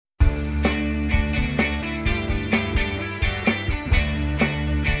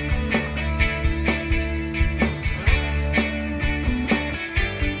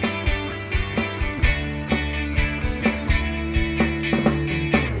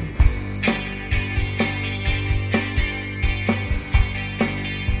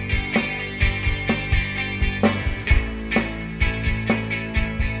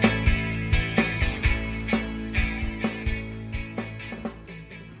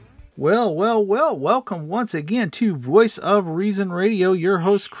Well, welcome once again to Voice of Reason Radio. Your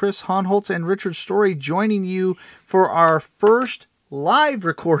host, Chris Honholtz and Richard Story, joining you for our first live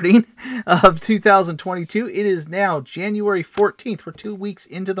recording of 2022. It is now January 14th. We're 2 weeks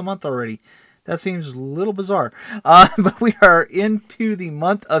into the month already. That seems a little bizarre, but we are into the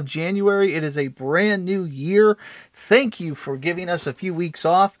month of January. It is a brand new year. Thank you for giving us a few weeks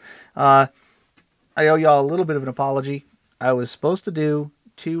off. I owe y'all a little bit of an apology. I was supposed to do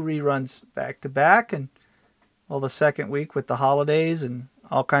 2 reruns back to back, and well, the second week with the holidays and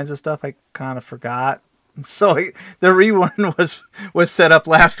all kinds of stuff, I kind of forgot. So the rerun was set up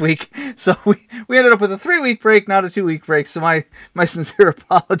last week, so we ended up with a 3-week break, not a 2-week break. So my sincere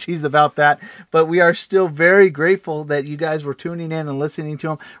apologies about that. But we are still very grateful that you guys were tuning in and listening to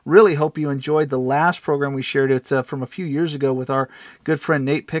them. Really hope you enjoyed the last program we shared. It's from a few years ago with our good friend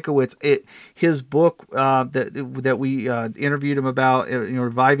Nate Pickowitz. His book that we interviewed him about,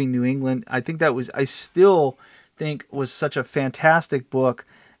 Reviving New England. I still think was such a fantastic book.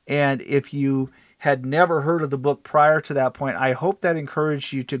 And if you had never heard of the book prior to that point, I hope that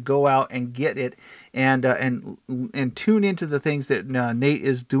encouraged you to go out and get it and tune into the things that Nate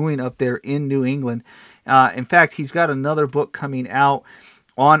is doing up there in New England. In fact, he's got another book coming out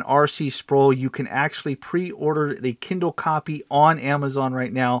on R.C. Sproul. You can actually pre-order the Kindle copy on Amazon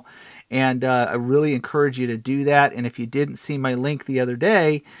right now, and I really encourage you to do that. And if you didn't see my link the other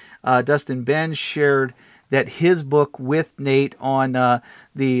day, Dustin Ben shared that his book with Nate on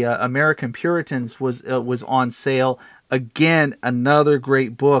the American Puritans was on sale. Again, another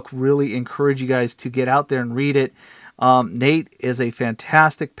great book. Really encourage you guys to get out there and read it. Nate is a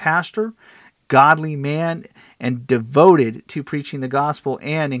fantastic pastor, godly man, and devoted to preaching the gospel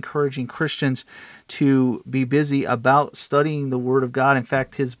and encouraging Christians to be busy about studying the Word of God. In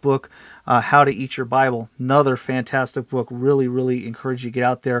fact, his book, How to Eat Your Bible, another fantastic book. Really, really encourage you to get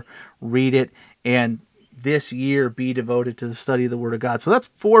out there, read it, and this year be devoted to the study of the Word of God. So that's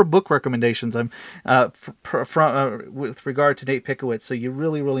 4 book recommendations with regard to Nate Pickowitz. So you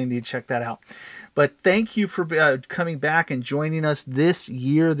really, really need to check that out. But thank you for coming back and joining us this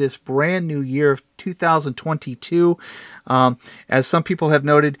year, this brand new year of 2022. As some people have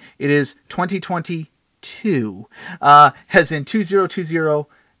noted, it is 2022, as in 2020.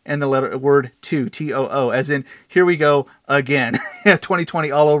 And the word 2, T-O-O, as in, here we go again,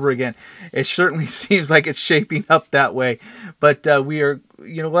 2020 all over again. It certainly seems like it's shaping up that way. But we are,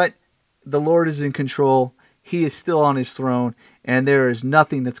 you know what? The Lord is in control. He is still on his throne, and there is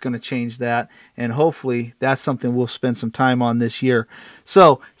nothing that's going to change that. And hopefully that's something we'll spend some time on this year.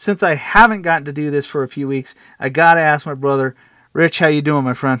 So, since I haven't gotten to do this for a few weeks, I got to ask my brother, Rich, how you doing,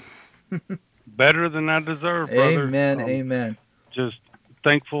 my friend? Better than I deserve, brother. Amen, amen. Just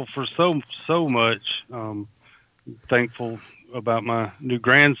thankful for so much. Thankful about my new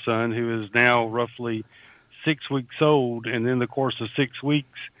grandson, who is now roughly 6 weeks old, and in the course of 6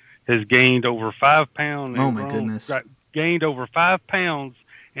 weeks has gained over 5 pounds. Oh my goodness! Gained over 5 pounds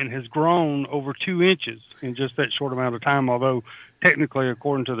and has grown over 2 inches in just that short amount of time. Although technically,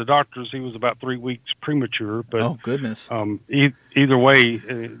 according to the doctors, he was about 3 weeks premature. But oh goodness! Either way,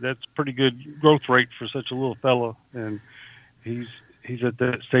 that's pretty good growth rate for such a little fella, and he's at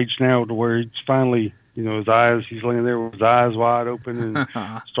that stage now to where he's finally, he's laying there with his eyes wide open and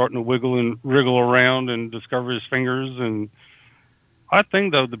starting to wiggle and wriggle around and discover his fingers. And I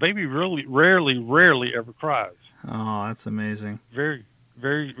think, though, the baby really rarely ever cries. Oh, that's amazing. Very,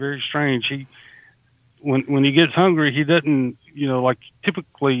 very, very strange. When he gets hungry, he doesn't, like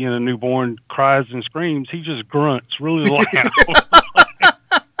typically in a newborn cries and screams. He just grunts really loud.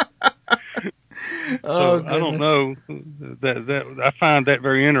 Oh, so I don't know. That I find that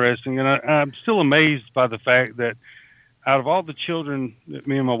very interesting, and I'm still amazed by the fact that out of all the children that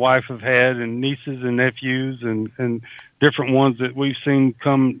me and my wife have had, and nieces and nephews, and different ones that we've seen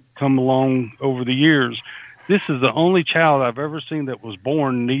come along over the years, this is the only child I've ever seen that was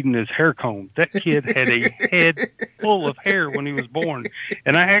born needing his hair combed. That kid had a head full of hair when he was born,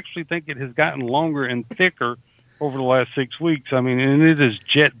 and I actually think it has gotten longer and thicker over the last 6 weeks. I mean, and it is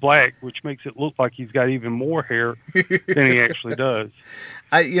jet black, which makes it look like he's got even more hair than he actually does.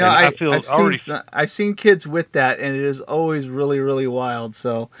 I've seen kids with that, and it is always really, really wild.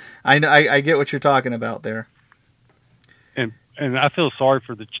 So I get what you're talking about there. And I feel sorry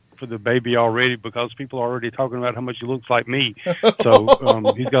for the baby already, because people are already talking about how much he looks like me.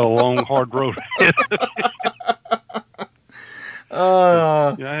 So he's got a long, hard road ahead.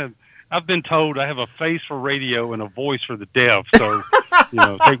 I've been told I have a face for radio and a voice for the deaf. So,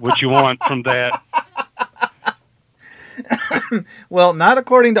 take what you want from that. Well, not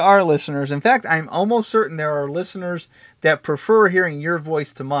according to our listeners. In fact, I'm almost certain there are listeners that prefer hearing your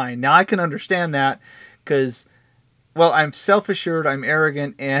voice to mine. Now, I can understand that because, well, I'm self-assured, I'm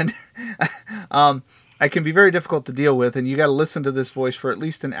arrogant, and I can be very difficult to deal with, and you got to listen to this voice for at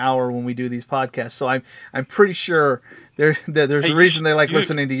least an hour when we do these podcasts. So I'm pretty sure there's a reason they like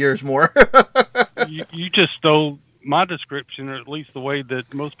listening to yours more. you just stole my description, or at least the way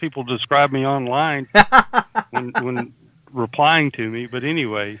that most people describe me online when replying to me. But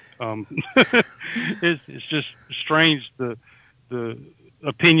anyway, it's just strange the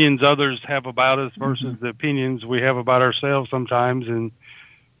opinions others have about us versus the opinions we have about ourselves sometimes, and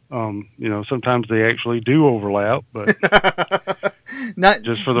sometimes they actually do overlap. But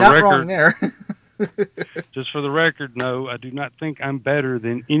just for the record, wrong there. Just for the record, no, I do not think I'm better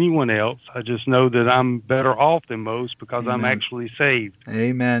than anyone else. I just know that I'm better off than most because Amen. I'm actually saved.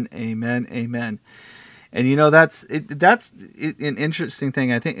 Amen, amen, amen. And that's an interesting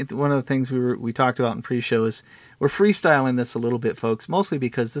thing. I think one of the things we talked about in pre-show is we're freestyling this a little bit, folks, mostly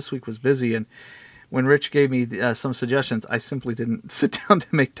because this week was busy, and when Rich gave me some suggestions, I simply didn't sit down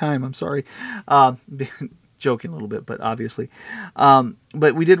to make time. I'm sorry. Joking a little bit, but obviously.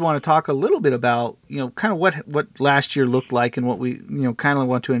 But we did want to talk a little bit about, kind of what last year looked like and what we, kind of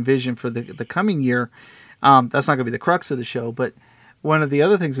want to envision for the coming year. That's not going to be the crux of the show, but one of the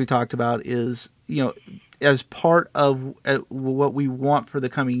other things we talked about is, as part of what we want for the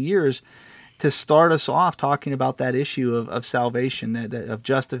coming years, to start us off talking about that issue of salvation, of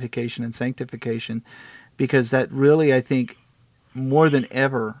justification and sanctification, because that really, I think, more than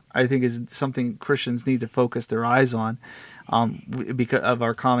ever, I think is something Christians need to focus their eyes on, because of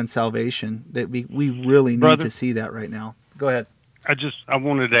our common salvation. That we really need to see that right now. Go ahead. I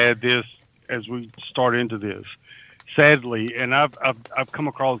wanted to add this as we start into this. Sadly, and I've come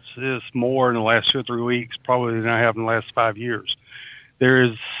across this more in the last 2 or 3 weeks, probably than I have in the last 5 years. There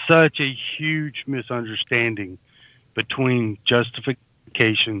is such a huge misunderstanding between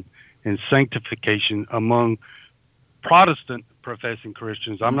justification and sanctification among Protestant professing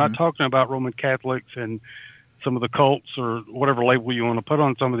Christians. I'm not talking about Roman Catholics and some of the cults or whatever label you want to put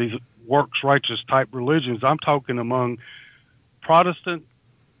on some of these works righteous type religions. I'm talking among Protestant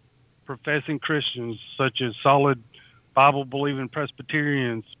professing Christians, such as solid Bible believing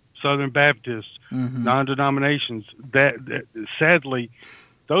Presbyterians, Southern Baptists, non-denominations. That sadly,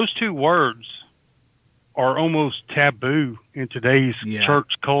 those two words are almost taboo in today's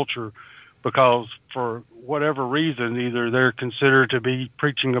church culture, because for whatever reason, either they're considered to be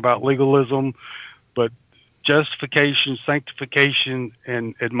preaching about legalism, but justification, sanctification,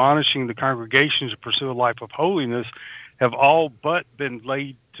 and admonishing the congregation to pursue a life of holiness have all but been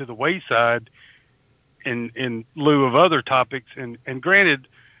laid to the wayside in lieu of other topics. And granted,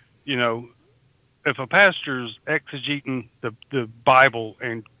 if a pastor's exegeting the Bible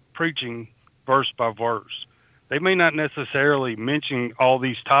and preaching verse by verse, they may not necessarily mention all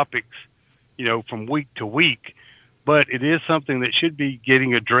these topics from week to week, but it is something that should be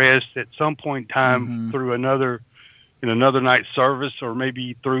getting addressed at some point in time through another night's service, or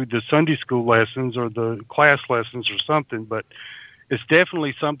maybe through the Sunday school lessons or the class lessons or something. But it's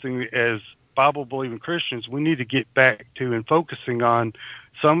definitely something as Bible-believing Christians we need to get back to, and focusing on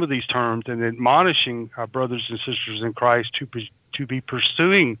some of these terms and admonishing our brothers and sisters in Christ to be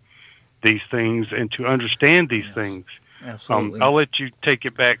pursuing these things and to understand these things. Absolutely. I'll let you take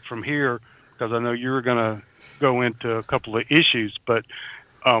it back from here, because I know you're going to go into a couple of issues, but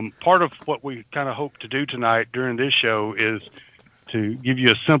part of what we kind of hope to do tonight during this show is to give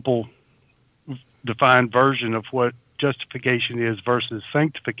you a simple, defined version of what justification is versus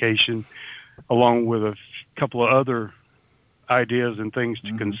sanctification, along with a couple of other ideas and things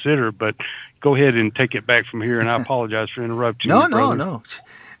to consider. But go ahead and take it back from here, and I apologize for interrupting you, brother. No.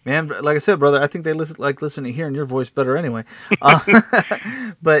 Man, like I said, brother, I think they like listening to hearing your voice better anyway.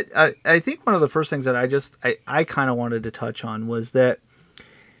 But I think one of the first things that I kind of wanted to touch on was that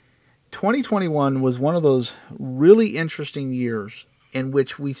 2021 was one of those really interesting years in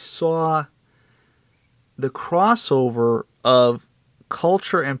which we saw the crossover of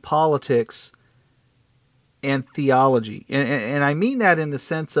culture and politics and theology. And I mean that in the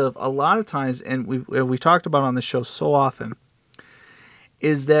sense of a lot of times, and we talked about on the show so often,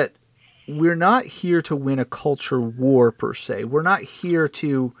 is that we're not here to win a culture war per se. We're not here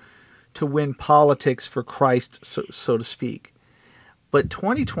to win politics for Christ, so to speak. But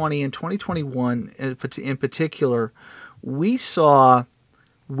 2020 and 2021 in particular, we saw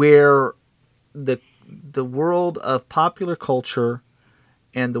where the world of popular culture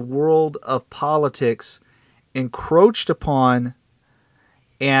and the world of politics encroached upon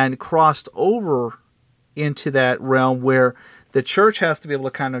and crossed over into that realm where the church has to be able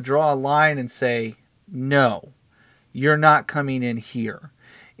to kind of draw a line and say, no, you're not coming in here.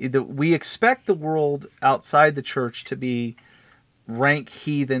 We expect the world outside the church to be rank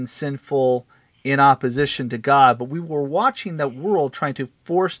heathen, sinful, in opposition to God, but we were watching the world trying to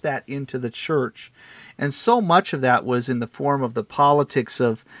force that into the church. And so much of that was in the form of the politics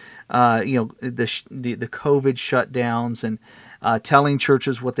of, the COVID shutdowns and telling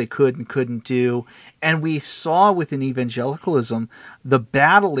churches what they could and couldn't do. And we saw within evangelicalism the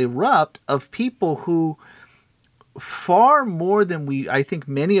battle erupt of people who, far more than I think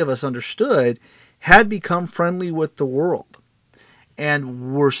many of us understood, had become friendly with the world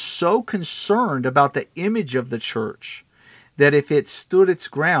and were so concerned about the image of the church that if it stood its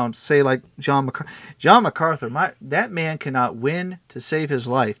ground, say like John MacArthur, that man cannot win to save his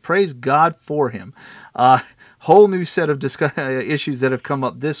life. Praise God for him. Whole new set of issues that have come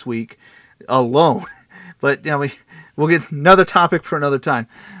up this week alone. But we'll get another topic for another time.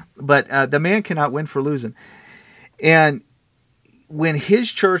 But the man cannot win for losing. And when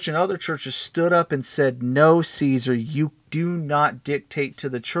his church and other churches stood up and said, no, Caesar, you do not dictate to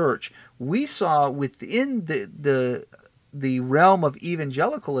the church, we saw within the realm of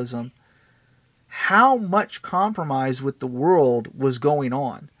evangelicalism how much compromise with the world was going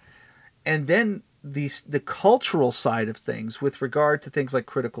on. And then the cultural side of things with regard to things like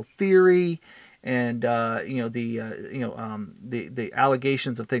critical theory and the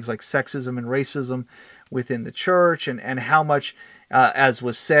allegations of things like sexism and racism within the church, and how much, as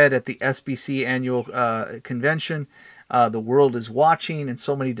was said at the SBC annual convention, the world is watching, and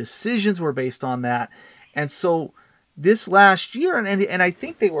so many decisions were based on that. And so this last year, and I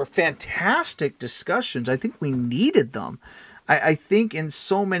think they were fantastic discussions. I think we needed them. I think in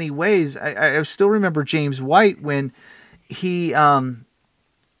so many ways, I still remember James White when he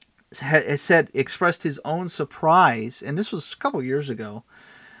expressed his own surprise, and this was a couple years ago,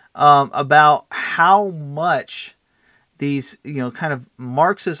 about how much these kind of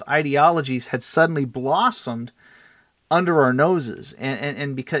Marxist ideologies had suddenly blossomed under our noses,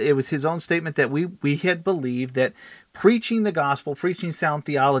 and because it was his own statement that we had believed that preaching the gospel, preaching sound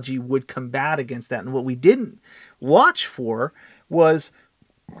theology would combat against that, and what we didn't watch for was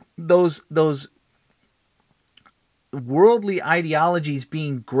those worldly ideologies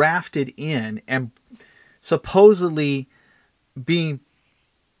being grafted in and supposedly being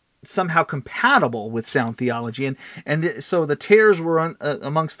somehow compatible with sound theology, so the tares were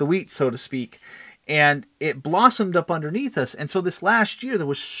amongst the wheat, so to speak, and it blossomed up underneath us. And so this last year there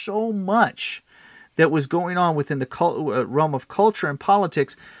was so much that was going on within the realm of culture and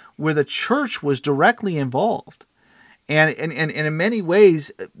politics where the church was directly involved, and in many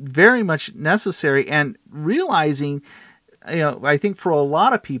ways very much necessary, and realizing, I think for a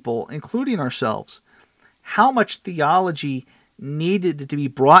lot of people, including ourselves, how much theology needed to be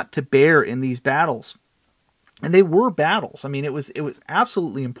brought to bear in these battles. And they were battles. I mean, it was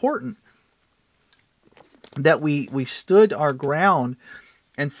absolutely important that we stood our ground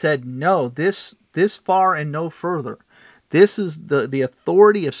and said, no, this far and no further. This is the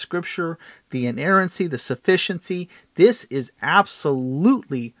authority of Scripture, the inerrancy, the sufficiency. This is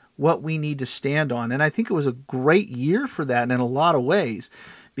absolutely what we need to stand on. And I think it was a great year for that in a lot of ways,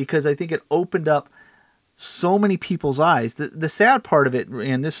 because I think it opened up so many people's eyes. The sad part of it,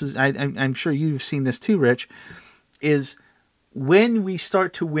 and this is, I'm sure you've seen this too, Rich, is when we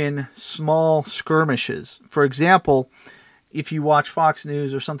start to win small skirmishes. For example, if you watch Fox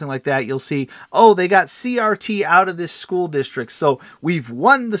News or something like that, you'll see, oh, they got CRT out of this school district, so we've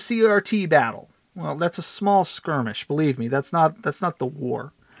won the CRT battle. Well, that's a small skirmish, believe me. That's not the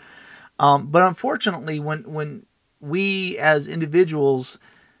war. But unfortunately, when we as individuals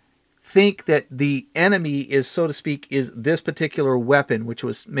think that the enemy is, so to speak, is this particular weapon, which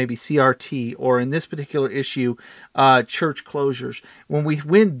was maybe CRT, or in this particular issue, church closures. When we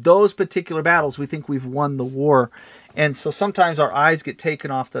win those particular battles, we think we've won the war. And so sometimes our eyes get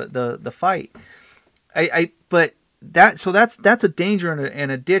taken off the fight. But that's a danger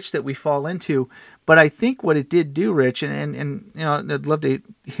and a ditch that we fall into. But I think what it did do, Rich, and I'd love to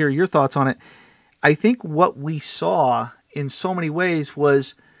hear your thoughts on it. I think what we saw in so many ways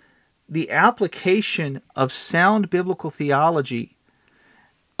was the application of sound biblical theology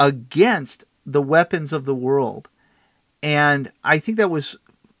against the weapons of the world. And I think that was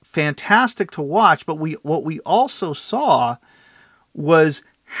fantastic to watch, but what we also saw was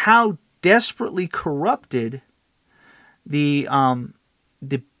how desperately corrupted the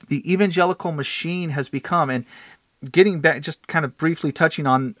evangelical machine has become. And getting back, just kind of briefly touching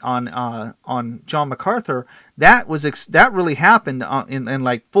on John MacArthur, that really happened in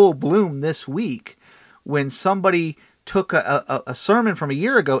like full bloom this week, when somebody took a sermon from a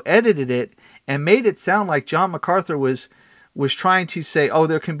year ago, edited it, and made it sound like John MacArthur was trying to say, oh,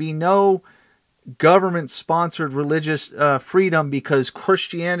 there can be no government-sponsored religious freedom because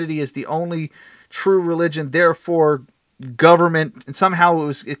Christianity is the only true religion, therefore government, and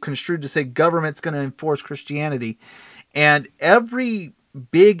somehow it construed to say government's going to enforce Christianity. And every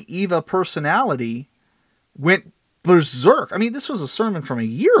big Eva personality went berserk. I mean, this was a sermon from a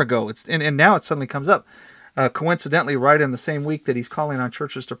year ago, and now it suddenly comes up. Coincidentally, right in the same week that he's calling on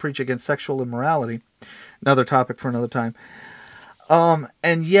churches to preach against sexual immorality. Another topic for another time.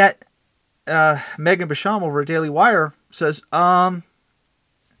 And yet, Megan Basham over at Daily Wire says, point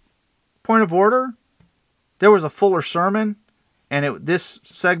of order, there was a fuller sermon, and this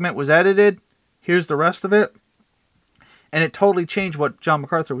segment was edited. Here's the rest of it. And it totally changed what John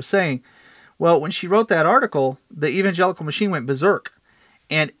MacArthur was saying. Well, when she wrote that article, the evangelical machine went berserk.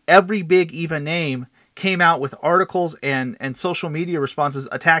 And every big Eva name came out with articles and social media responses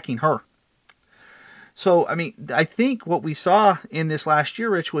attacking her. So, I mean, I think what we saw in this last year,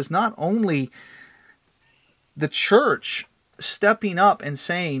 Rich, was not only the church stepping up and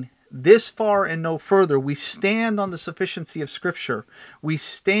saying, this far and no further, we stand on the sufficiency of Scripture. We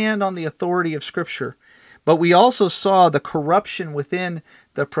stand on the authority of Scripture. But we also saw the corruption within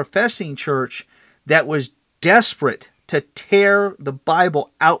the professing church that was desperate to tear the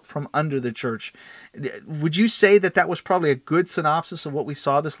Bible out from under the church. Would you say that was probably a good synopsis of what we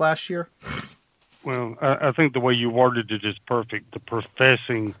saw this last year? Well, I think the way you worded it is perfect. The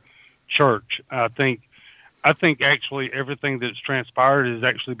professing church. I think actually everything that's transpired has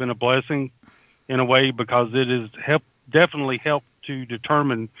actually been a blessing in a way, because it has definitely helped to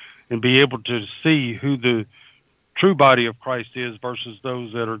determine and be able to see who the true body of Christ is versus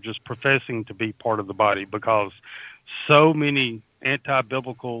those that are just professing to be part of the body, because so many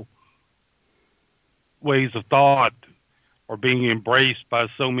anti-biblical ways of thought are being embraced by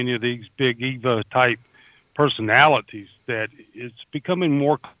so many of these big Eva type personalities that it's becoming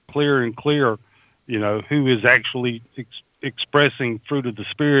more clear and clear, who is actually expressing fruit of the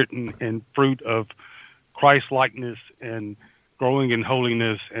Spirit and fruit of Christ-likeness and growing in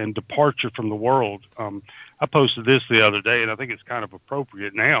holiness and departure from the world. I posted this the other day, and I think it's kind of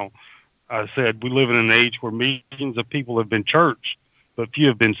appropriate now. I said, we live in an age where millions of people have been churched, but few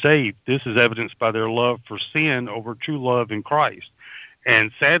have been saved. This is evidenced by their love for sin over true love in Christ.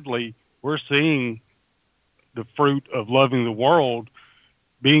 And sadly, we're seeing the fruit of loving the world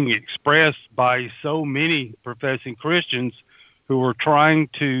being expressed by so many professing Christians who are trying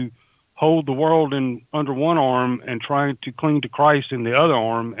to hold the world under one arm and trying to cling to Christ in the other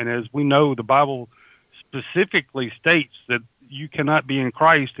arm. And as we know, the Bible specifically states that you cannot be in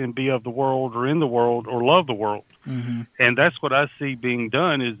Christ and be of the world or in the world or love the world. Mm-hmm. And that's what I see being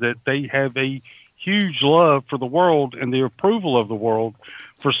done, is that they have a huge love for the world and the approval of the world.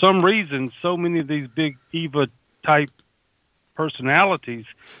 For some reason, so many of these big Eva-type personalities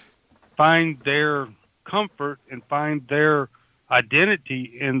find their comfort and find their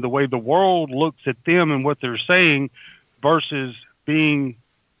identity in the way the world looks at them and what they're saying versus being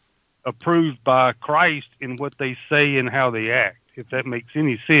approved by Christ in what they say and how they act, if that makes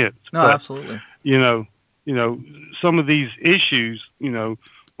any sense. No, but, absolutely. Some of these issues,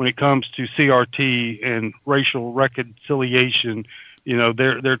 when it comes to CRT and racial reconciliation,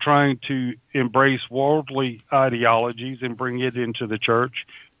 they're trying to embrace worldly ideologies and bring it into the church.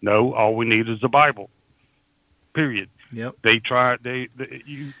 No, all we need is the Bible. Period. Yep.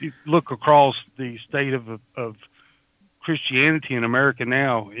 You look across the state of Christianity in America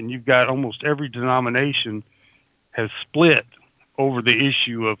now, and you've got almost every denomination has split over the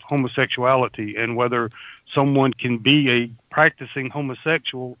issue of homosexuality and whether someone can be a practicing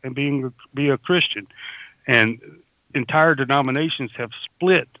homosexual and be a Christian. And entire denominations have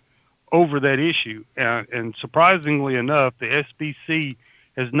split over that issue. And surprisingly enough, the SBC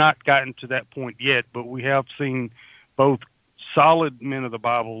has not gotten to that point yet, but we have seen both solid men of the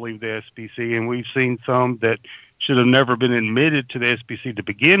Bible leave the SBC, and we've seen some that should have never been admitted to the SBC to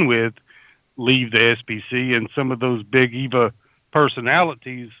begin with leave the SBC, and some of those big Eva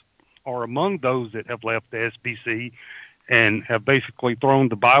personalities are among those that have left the SBC and have basically thrown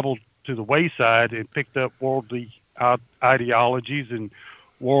the Bible to the wayside and picked up worldly ideologies and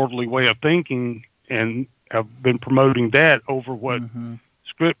worldly way of thinking and have been promoting that over what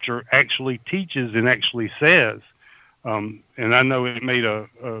Scripture actually teaches and actually says. And I know it made a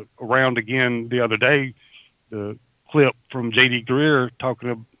round again the other day, the clip from J.D. Greear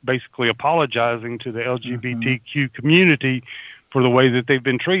basically apologizing to the LGBTQ community for the way that they've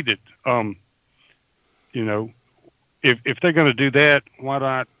been treated. If they're going to do that, why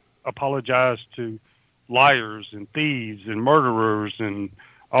not apologize to liars and thieves and murderers and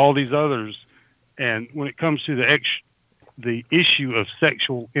all these others. And when it comes to the issue of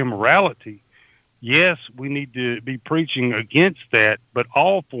sexual immorality, yes, we need to be preaching against that, but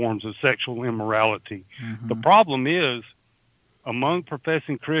all forms of sexual immorality. Mm-hmm. The problem is, among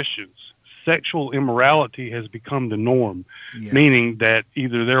professing Christians, sexual immorality has become the norm, meaning that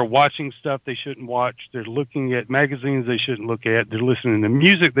either they're watching stuff they shouldn't watch, they're looking at magazines they shouldn't look at, they're listening to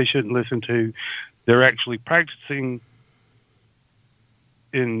music they shouldn't listen to, they're actually practicing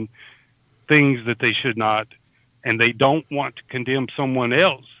in things that they should not, and they don't want to condemn someone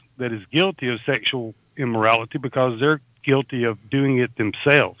else that is guilty of sexual immorality because they're guilty of doing it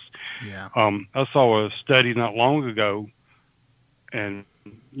themselves. Yeah. I saw a study not long ago, and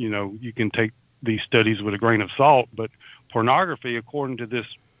you can take these studies with a grain of salt, but pornography, according to this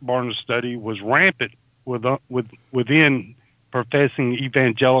Barna study, was rampant within professing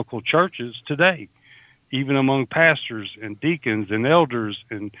evangelical churches today, even among pastors and deacons and elders,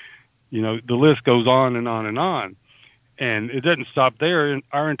 and the list goes on and on and on. And it doesn't stop there.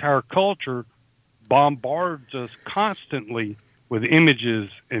 Our entire culture bombards us constantly with images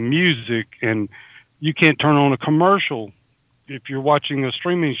and music, and you can't turn on a commercial. If you're watching a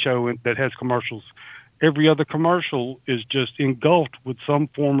streaming show that has commercials, every other commercial is just engulfed with some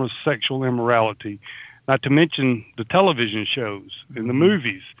form of sexual immorality, not to mention the television shows and the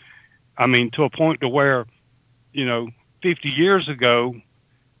movies. I mean, to a point to where, 50 years ago,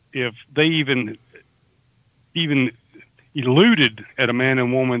 if they even eluded at a man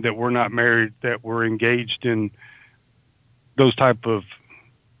and woman that were not married, that were engaged in those type of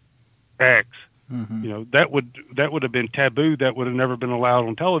acts, that would have been taboo. That would have never been allowed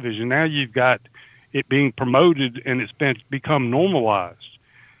on television. Now you've got it being promoted, and it's become normalized.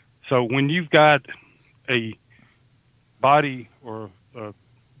 So when you've got a body or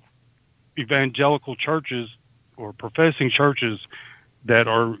evangelical churches or professing churches that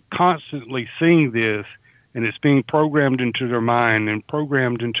are constantly seeing this, and it's being programmed into their mind and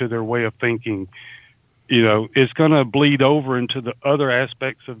programmed into their way of thinking, it's going to bleed over into the other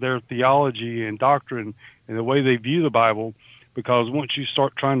aspects of their theology and doctrine and the way they view the Bible, because once you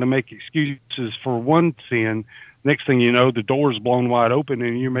start trying to make excuses for one sin, next thing you know, the door is blown wide open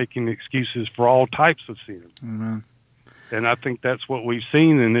and you're making excuses for all types of sin. Mm-hmm. And I think that's what we've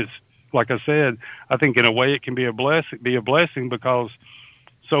seen. And it's, like I said, I think in a way it can be a blessing because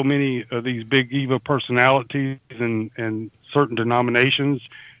so many of these big evil personalities and certain denominations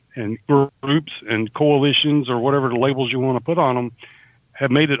and groups and coalitions, or whatever the labels you want to put on them, have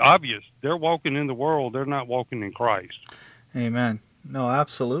made it obvious they're walking in the world. They're not walking in Christ. Amen. No,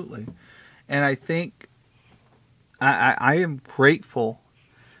 absolutely. And I think I am grateful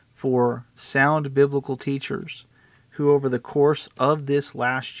for sound biblical teachers who, over the course of this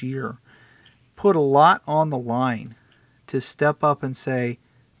last year, put a lot on the line to step up and say,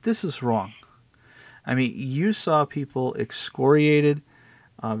 this is wrong. I mean, you saw people excoriated,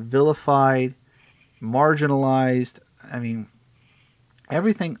 vilified, marginalized. I mean,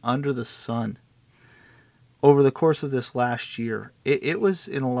 everything under the sun over the course of this last year. It was,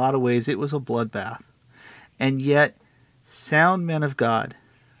 in a lot of ways, it was a bloodbath. And yet, sound men of God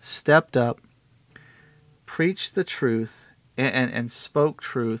stepped up, preached the truth, and spoke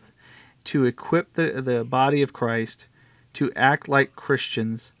truth to equip the body of Christ to act like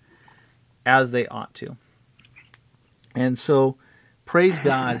Christians as they ought to. And so, praise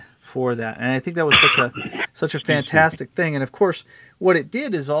God for that. And I think that was such a fantastic thing. And of course, what it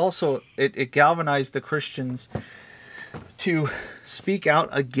did is also it galvanized the Christians to speak out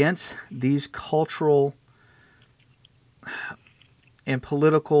against these cultural and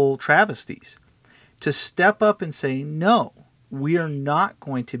political travesties, to step up and say, no, we are not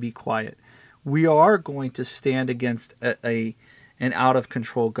going to be quiet. We are going to stand against an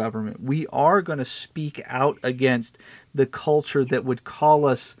out-of-control government. We are going to speak out against the culture that would call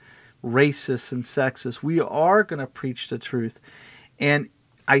us racist and sexist. We are going to preach the truth. And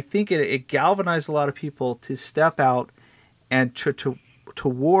I think it galvanized a lot of people to step out and to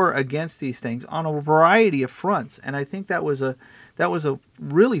war against these things on a variety of fronts. And I think that was a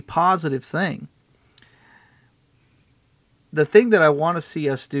really positive thing. The thing that I want to see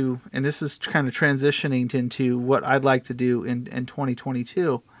us do, and this is kind of transitioning into what I'd like to do in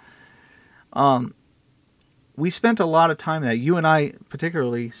 2022, we spent a lot of time, that you and I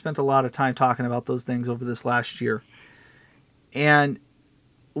particularly spent a lot of time talking about those things over this last year. And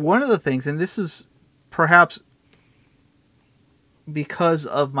one of the things, and this is perhaps because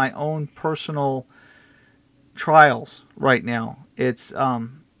of my own personal trials right now, it's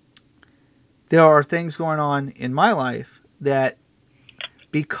there are things going on in my life that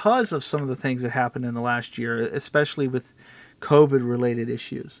because of some of the things that happened in the last year, especially with COVID-related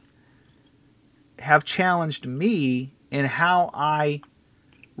issues, have challenged me in how I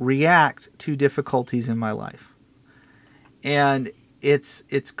react to difficulties in my life. And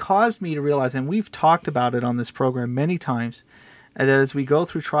it's caused me to realize, and we've talked about it on this program many times, that as we go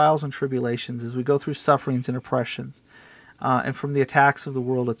through trials and tribulations, as we go through sufferings and oppressions, and from the attacks of the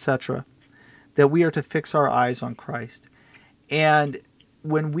world, etc., that we are to fix our eyes on Christ. And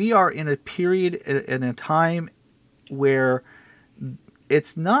when we are in a period, in a time where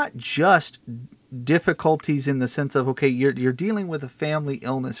it's not just difficulties in the sense of, okay, you're dealing with a family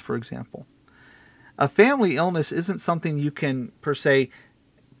illness, for example. A family illness isn't something you can, per se,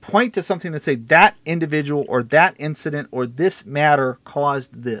 point to something and say that individual or that incident or this matter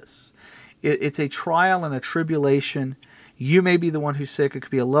caused this. It's a trial and a tribulation. You may be the one who's sick. It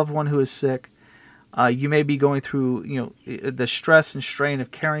could be a loved one who is sick. You may be going through, the stress and strain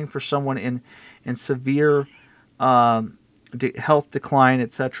of caring for someone in severe health decline,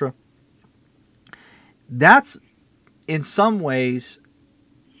 etc. That's, in some ways,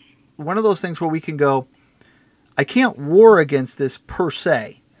 one of those things where we can go, I can't war against this per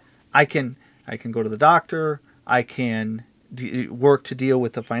se. I can go to the doctor. I can work to deal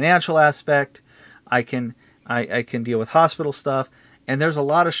with the financial aspect. I can deal with hospital stuff. And there's a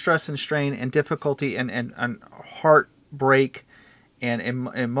lot of stress and strain and difficulty and heartbreak and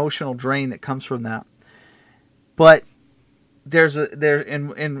emotional drain that comes from that. But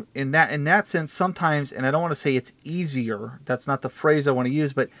in that sense, sometimes, and I don't want to say it's easier, that's not the phrase I want to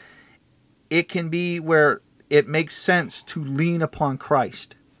use, but it can be where it makes sense to lean upon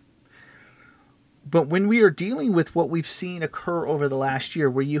Christ. But when we are dealing with what we've seen occur over the last year,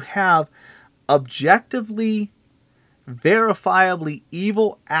 where you have objectively, verifiably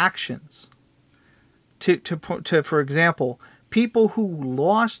evil actions, to for example, people who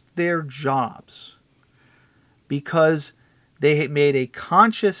lost their jobs because they had made a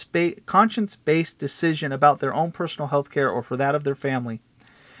conscience-based decision about their own personal health care or for that of their family,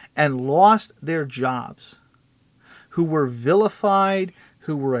 and lost their jobs, who were vilified,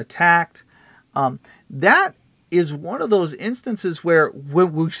 who were attacked. That is one of those instances where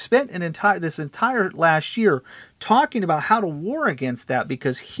we spent this entire last year talking about how to war against that,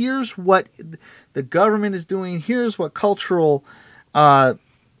 because here's what the government is doing, here's what cultural, false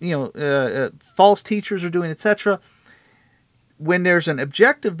teachers are doing, etc. When there's an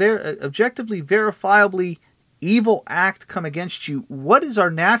objectively, verifiably evil act come against you, what is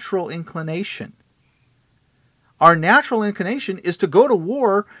our natural inclination? Our natural inclination is to go to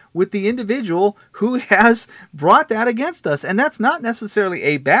war with the individual who has brought that against us. And that's not necessarily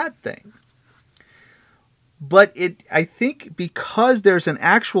a bad thing. But I think because there's an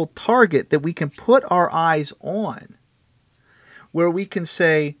actual target that we can put our eyes on, where we can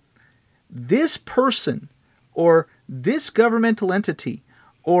say, this person or this governmental entity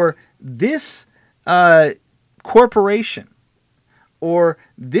or this corporation or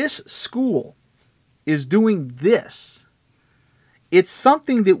this school is doing this. It's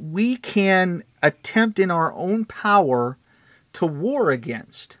something that we can attempt in our own power to war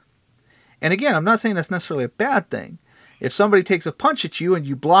against. And again, I'm not saying that's necessarily a bad thing. If somebody takes a punch at you and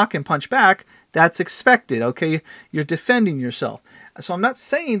you block and punch back, that's expected, okay? You're defending yourself. So I'm not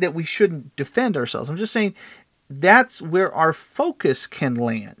saying that we shouldn't defend ourselves. I'm just saying that's where our focus can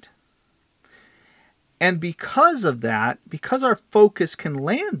land. And because of that, because our focus can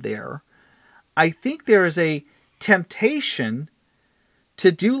land there, I think there is a temptation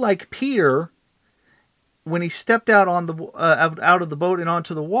to do like Peter when he stepped out on out of the boat and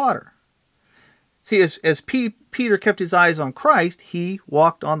onto the water. See, as Peter kept his eyes on Christ, he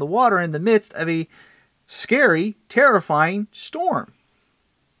walked on the water in the midst of a scary, terrifying storm.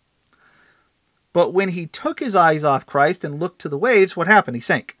 But when he took his eyes off Christ and looked to the waves, what happened? He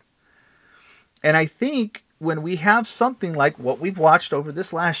sank. And I think when we have something like what we've watched over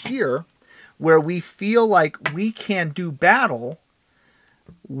this last year, where we feel like we can do battle,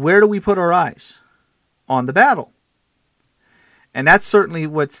 where do we put our eyes? On the battle. And that's certainly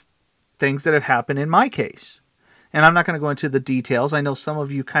what's things that have happened in my case. And I'm not going to go into the details. I know some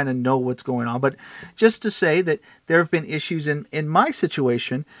of you kind of know what's going on, but just to say that there have been issues in my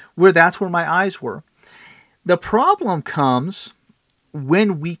situation where that's where my eyes were. The problem comes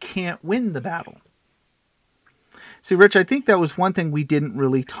when we can't win the battle. See, Rich, I think that was one thing we didn't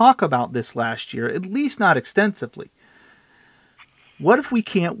really talk about this last year, at least not extensively. What if we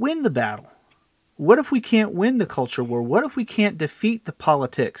can't win the battle? What if we can't win the culture war? What if we can't defeat the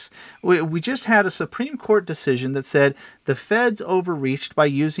politics? We just had a Supreme Court decision that said the feds overreached by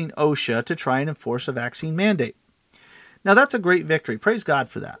using OSHA to try and enforce a vaccine mandate. Now that's a great victory. Praise God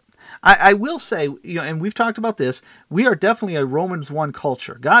for that. I will say, and we've talked about this, we are definitely a Romans 1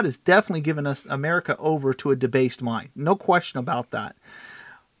 culture. God has definitely given us America over to a debased mind. No question about that.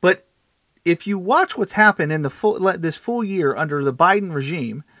 But if you watch what's happened in this full year under the Biden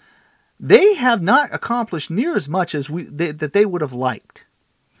regime, they have not accomplished near as much as that they would have liked.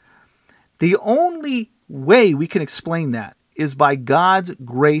 The only way we can explain that is by God's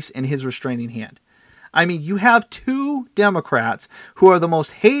grace and his restraining hand. I mean, you have two Democrats who are the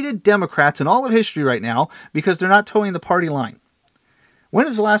most hated Democrats in all of history right now because they're not towing the party line. When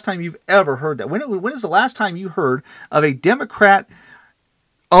is the last time you've ever heard that? When is the last time you heard of a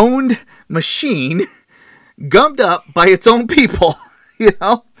Democrat-owned machine gummed up by its own people?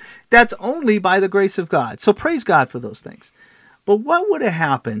 That's only by the grace of God. So praise God for those things. But what would have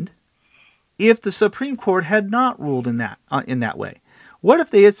happened if the Supreme Court had not ruled in that way? What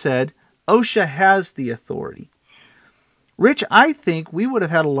if they had said, OSHA has the authority? Rich, I think we would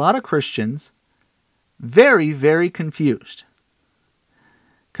have had a lot of Christians very, very confused.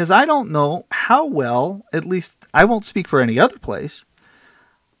 Because I don't know how well, at least I won't speak for any other place.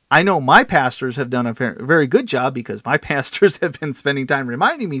 I know my pastors have done a very good job because my pastors have been spending time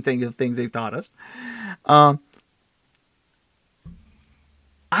reminding me of things they've taught us. I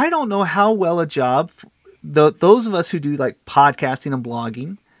don't know how well a job those of us who do like podcasting and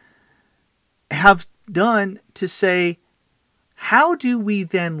blogging have done to say, how do we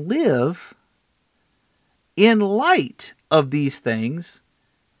then live in light of these things,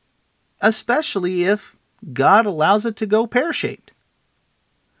 especially if God allows it to go pear-shaped?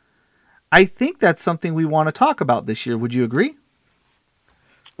 I think that's something we want to talk about this year. Would you agree?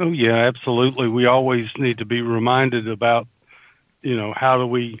 Oh, yeah, absolutely. We always need to be reminded about, how do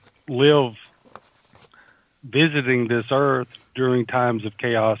we live visiting this earth during times of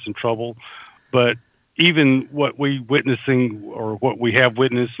chaos and trouble. But even what we witnessing or what we have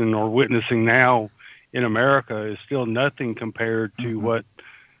witnessed and are witnessing now in America is still nothing compared to what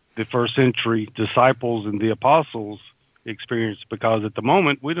the first century disciples and the apostles experienced, because at the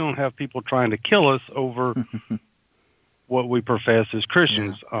moment we don't have people trying to kill us over what we profess as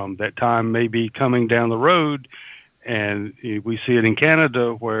Christians. That time may be coming down the road, and we see it in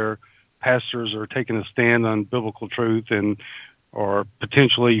Canada where pastors are taking a stand on biblical truth and are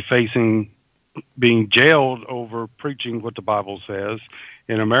potentially facing being jailed over preaching what the Bible says.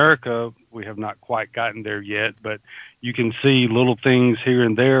 In America, we have not quite gotten there yet, but you can see little things here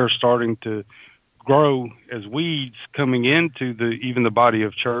and there starting to grow as weeds coming into even the body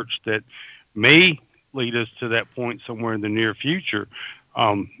of church that may lead us to that point somewhere in the near future.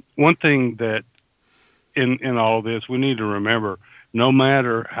 One thing that in all of this, we need to remember, no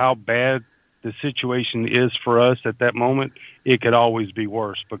matter how bad the situation is for us at that moment, it could always be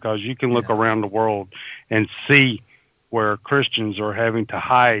worse, because you can look around the world and see where Christians are having to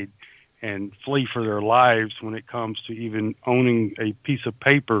hide and flee for their lives when it comes to even owning a piece of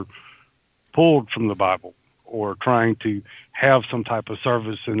paper pulled from the Bible, or trying to have some type of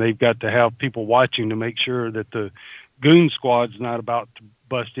service, and they've got to have people watching to make sure that the goon squad's not about to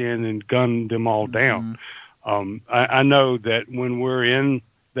bust in and gun them all down. I know that when we're in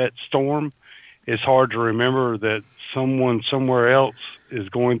that storm, it's hard to remember that someone somewhere else is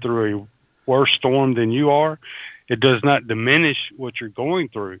going through a worse storm than you are. It does not diminish what you're going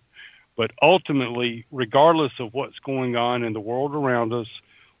through, but ultimately, regardless of what's going on in the world around us,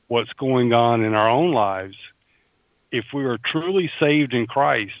 what's going on in our own lives, if we are truly saved in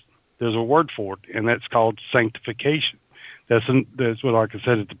Christ, there's a word for it, and that's called sanctification. That's what, like I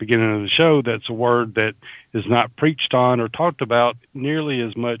said at the beginning of the show, that's a word that is not preached on or talked about nearly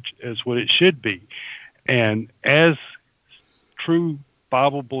as much as what it should be. And as true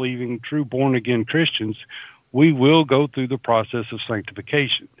Bible-believing, true born-again Christians, we will go through the process of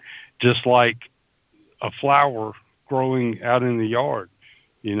sanctification, just like a flower growing out in the yard.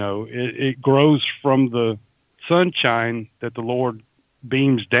 It grows from the sunshine that the Lord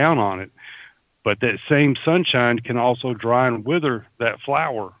beams down on it. But that same sunshine can also dry and wither that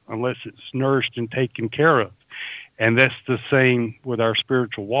flower unless it's nourished and taken care of. And that's the same with our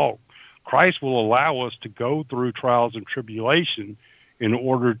spiritual walk. Christ will allow us to go through trials and tribulation in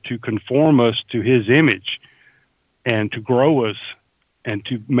order to conform us to his image and to grow us and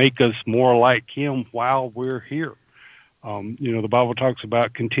to make us more like him while we're here. The Bible talks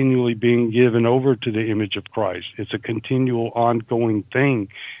about continually being given over to the image of Christ. It's a continual, ongoing thing,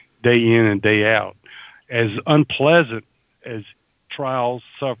 day in and day out. As unpleasant as trials,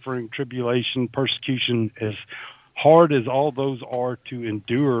 suffering, tribulation, persecution, as hard as all those are to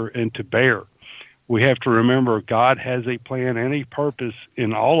endure and to bear, we have to remember God has a plan and a purpose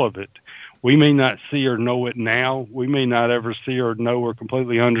in all of it. We may not see or know it now. We may not ever see or know or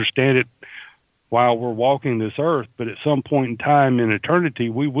completely understand it while we're walking this earth, but at some point in time in eternity,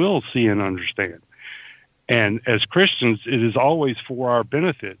 we will see and understand. And as Christians, it is always for our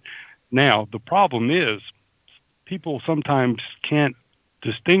benefit. Now, the problem is people sometimes can't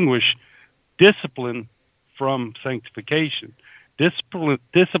distinguish discipline from sanctification.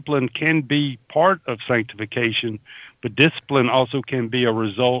 Discipline can be part of sanctification, but discipline also can be a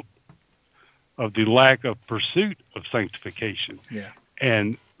result of the lack of pursuit of sanctification. Yeah.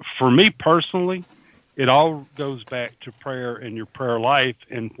 And for me personally, it all goes back to prayer and your prayer life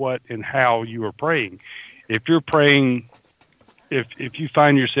and what and how you are praying. If you're praying, if you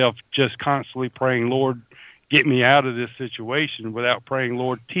find yourself just constantly praying, Lord, get me out of this situation, without praying,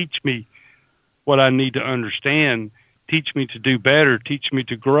 Lord, teach me what I need to understand, teach me to do better, teach me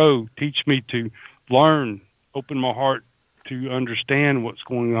to grow, teach me to learn, open my heart to understand what's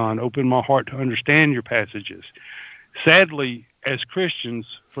going on, open my heart to understand your passages. Sadly, as Christians,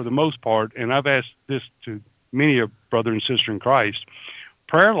 for the most part, and I've asked this to many a brother and sister in Christ,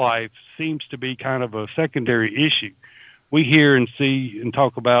 prayer life seems to be kind of a secondary issue. We hear and see and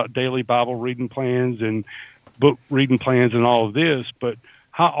talk about daily Bible reading plans and book reading plans and all of this, but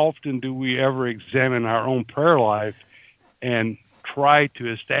how often do we ever examine our own prayer life and try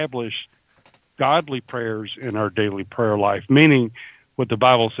to establish godly prayers in our daily prayer life, meaning what the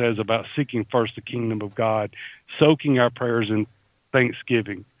Bible says about seeking first the kingdom of God, soaking our prayers in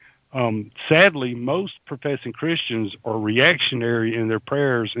thanksgiving. Sadly, most professing Christians are reactionary in their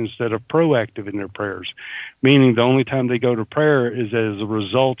prayers instead of proactive in their prayers, meaning the only time they go to prayer is as a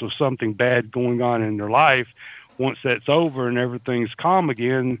result of something bad going on in their life. Once that's over and everything's calm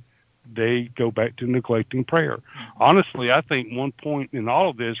again, they go back to neglecting prayer. Honestly, I think one point in all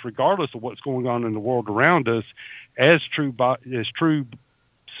of this, regardless of what's going on in the world around us, as true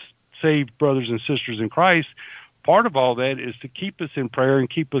saved brothers and sisters in Christ, part of all that is to keep us in prayer and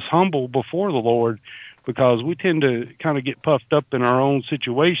keep us humble before the Lord, because we tend to kind of get puffed up in our own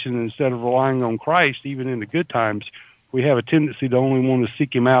situation instead of relying on Christ, even in the good times. We have a tendency to only want to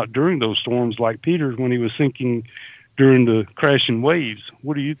seek him out during those storms, like Peter when he was sinking during the crashing waves.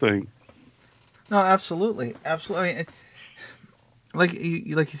 What do you think? No, absolutely. Absolutely. I mean, like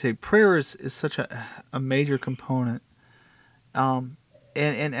you say, prayer is such a major component.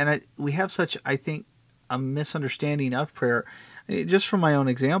 We have such, I think, a misunderstanding of prayer. Just from my own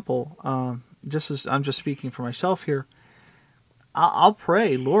example, just as I'm just speaking for myself here, I'll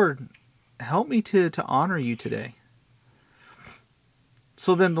pray, Lord, help me to honor you today.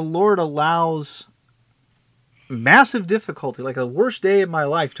 So then the Lord allows massive difficulty, like the worst day of my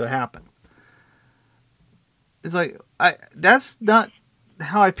life, to happen. It's like, that's not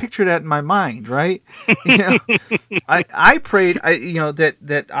how I pictured that in my mind, right? You know, I prayed,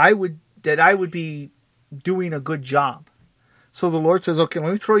 that I would be doing a good job. So the Lord says, okay,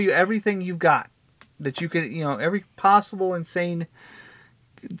 let me throw you everything you've got that you can, every possible insane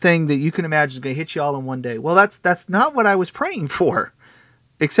thing that you can imagine is going to hit you all in one day. Well, that's not what I was praying for,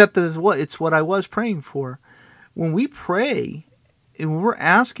 except that it's what I was praying for. When we pray and when we're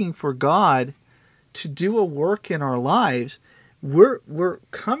asking for God to do a work in our lives, we're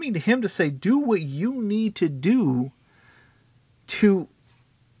coming to him to say, do what you need to do to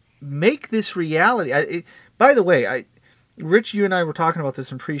make this reality. By the way, Rich, you and I were talking about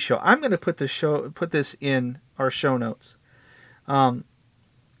this in pre-show. I'm going to put this in our show notes. One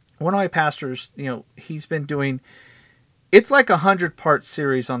of my pastors, he's been doing. It's like 100-part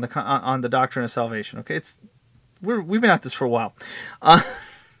series on the doctrine of salvation. Okay, we've been at this for a while.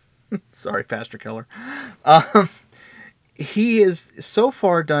 Sorry, Pastor Keller. He has so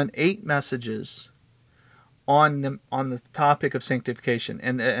far done 8 messages on the topic of sanctification,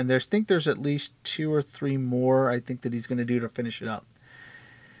 and there's at least 2 or 3 more I think that he's going to do to finish it up.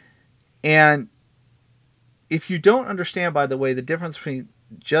 And if you don't understand, by the way, the difference between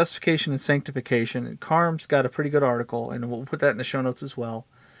justification and sanctification, and Carm's got a pretty good article, and we'll put that in the show notes as well.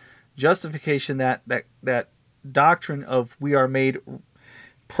 Justification, that doctrine of we are made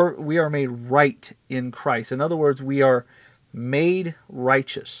right in Christ. In other words, we are made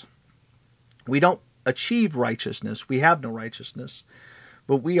righteous. We don't achieve righteousness. We have no righteousness.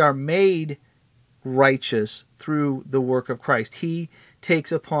 But we are made righteous through the work of Christ. He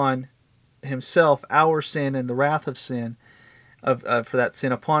takes upon himself our sin and the wrath of sin, for that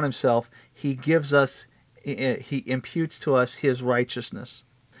sin upon himself. He imputes to us his righteousness.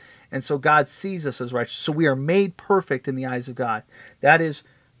 And so God sees us as righteous. So we are made perfect in the eyes of God. That is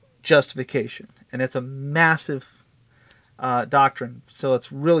justification. And it's a massive doctrine. So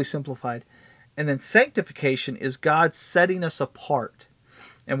it's really simplified. And then sanctification is God setting us apart.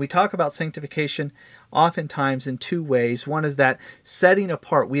 And we talk about sanctification oftentimes in two ways. One is that setting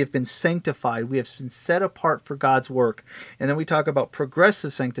apart. We have been sanctified. We have been set apart for God's work. And then we talk about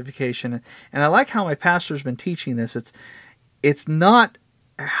progressive sanctification. And I like how my pastor's been teaching this. It's not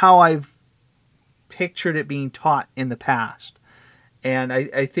how I've pictured it being taught in the past. And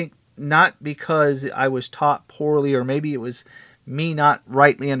I think not because I was taught poorly, or maybe it was me not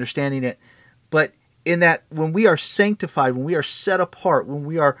rightly understanding it, but in that when we are sanctified, when we are set apart, when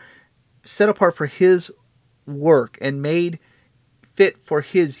we are set apart for His work and made fit for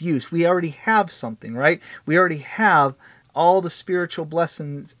His use, we already have something, right? We already have all the spiritual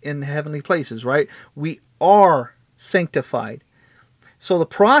blessings in the heavenly places, right? We are sanctified. So the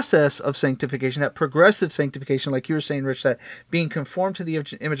process of sanctification, that progressive sanctification, like you were saying, Rich, that being conformed to the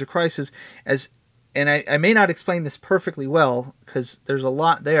image of Christ is as, and I may not explain this perfectly well because there's a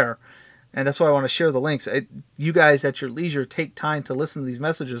lot there, and that's why I want to share the links. You guys at your leisure take time to listen to these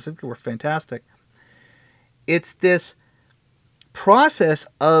messages. I think we're fantastic. It's this process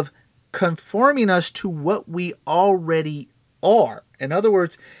of conforming us to what we already are. In other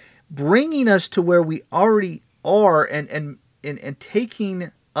words, bringing us to where we already are and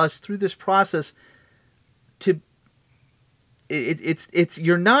taking us through this process to you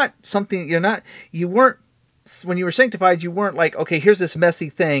weren't, when you were sanctified, you weren't like, okay, here's this messy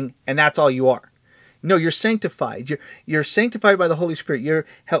thing and that's all you are. No, you're sanctified. You're sanctified by the Holy Spirit. You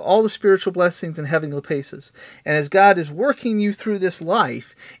have all the spiritual blessings in heavenly places. And as God is working you through this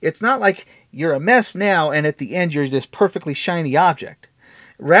life, it's not like you're a mess now and at the end you're this perfectly shiny object.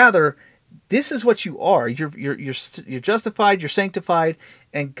 Rather, this is what you are. You're justified. You're sanctified,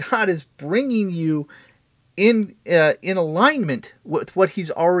 and God is bringing you in alignment with what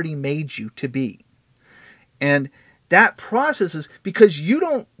He's already made you to be. And that process is because you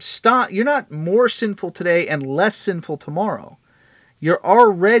don't stop. You're not more sinful today and less sinful tomorrow. You're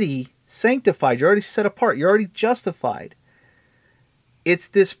already sanctified. You're already set apart. You're already justified. It's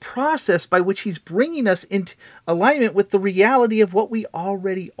this process by which He's bringing us into alignment with the reality of what we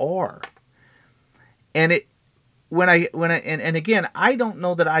already are. And and again, I don't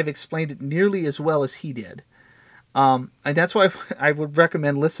know that I've explained it nearly as well as he did. And that's why I would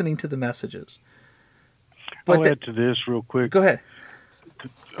recommend listening to the messages. But I'll add to this real quick. Go ahead.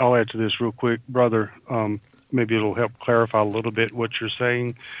 I'll add to this real quick, brother. Maybe it'll help clarify a little bit what you're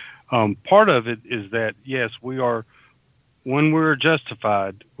saying. Part of it is that, yes, when we're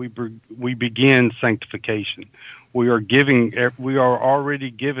justified, we begin sanctification. We are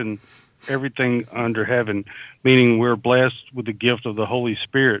already given everything under heaven, meaning we're blessed with the gift of the Holy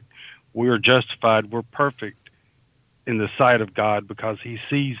Spirit. We are justified. We're perfect in the sight of God because He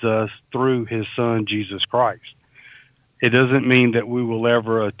sees us through His Son, Jesus Christ. It doesn't mean that we will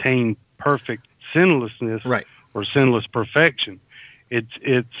ever attain perfect sinlessness, right, or sinless perfection.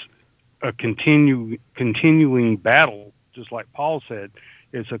 It's a continuing battle, just like Paul said.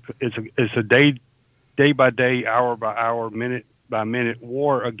 It's a day by day, hour by hour, minute by minute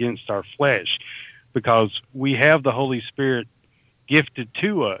war against our flesh, because we have the Holy Spirit gifted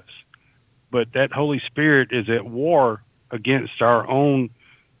to us, but that Holy Spirit is at war against our own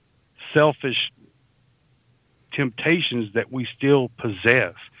selfish temptations that we still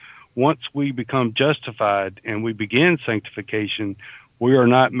possess. Once we become justified and we begin sanctification, we are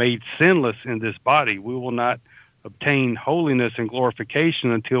not made sinless in this body. We will not obtain holiness and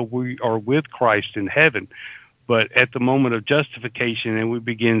glorification until we are with Christ in heaven. But at the moment of justification and we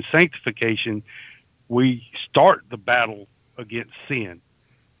begin sanctification, we start the battle against sin.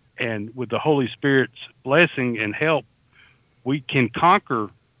 And with the Holy Spirit's blessing and help, we can conquer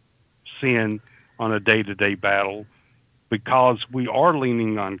sin on a day-to-day battle because we are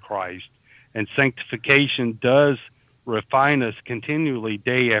leaning on Christ. And sanctification does refine us continually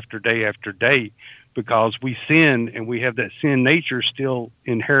day after day after day, because we sin and we have that sin nature still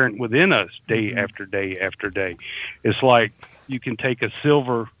inherent within us day after day after day. It's like you can take a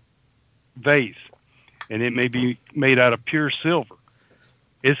silver vase and it may be made out of pure silver.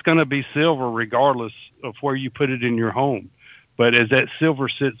 It's going to be silver regardless of where you put it in your home. But as that silver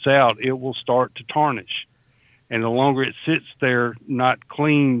sits out, it will start to tarnish. And the longer it sits there, not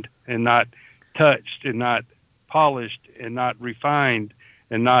cleaned and not touched and not polished and not refined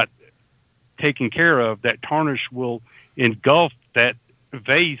and not taken care of, that tarnish will engulf that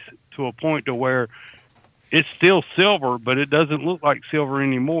vase to a point to where it's still silver, but it doesn't look like silver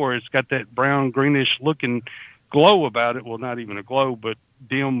anymore. It's got that brown, greenish looking glow about it. Well, not even a glow, but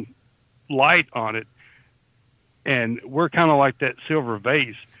dim light on it. And we're kind of like that silver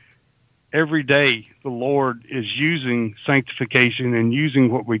vase. Every day, the Lord is using sanctification and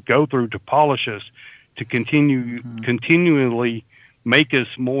using what we go through to polish us, to continually make us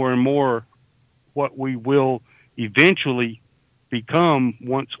more and more what we will eventually become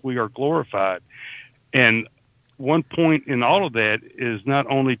once we are glorified. And one point in all of that is not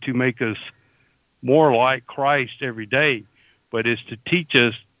only to make us more like Christ every day, but is to teach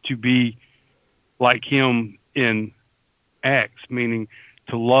us to be like him in acts, meaning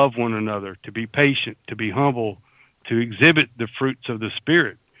to love one another, to be patient, to be humble, to exhibit the fruits of the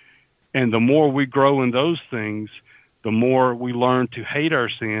Spirit. And the more we grow in those things, the more we learn to hate our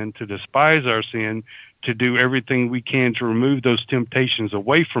sin, to despise our sin, to do everything we can to remove those temptations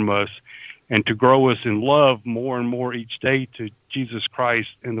away from us, and to grow us in love more and more each day to Jesus Christ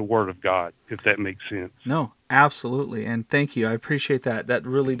and the Word of God, if that makes sense. No, absolutely. And thank you. I appreciate that. That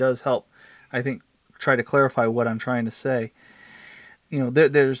really does help, I think, try to clarify what I'm trying to say.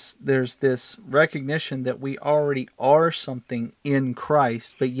 There's this recognition that we already are something in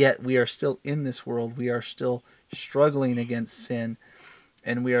Christ, but yet we are still in this world. We are still struggling against sin,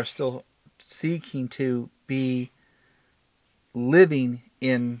 and we are still seeking to be living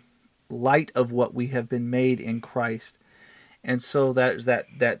in light of what we have been made in Christ. And so there's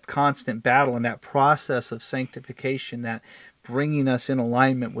that constant battle and that process of sanctification, that bringing us in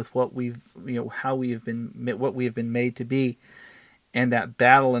alignment with what what we have been made to be, and that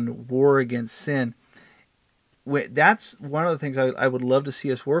battle and war against sin. That's one of the things I would love to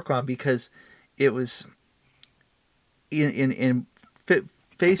see us work on, because it was in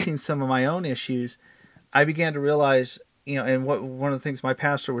facing some of my own issues, I began to realize, and one of the things my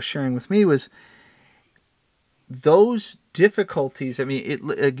pastor was sharing with me was those difficulties. I mean,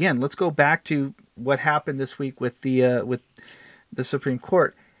 again, let's go back to what happened this week with the Supreme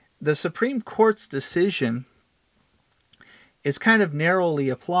Court. The Supreme Court's decision is kind of narrowly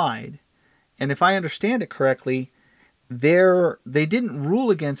applied, and if I understand it correctly, they didn't rule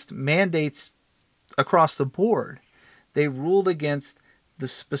against mandates across the board. They ruled against the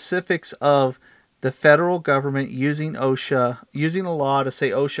specifics of the federal government using OSHA, using a law to say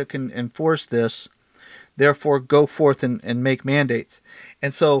OSHA can enforce this, therefore go forth and make mandates.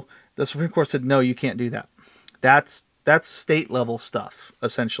 And so the Supreme Court said, no, you can't do that. That's state level stuff,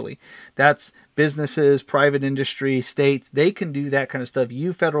 essentially. That's businesses, private industry, states. They can do that kind of stuff.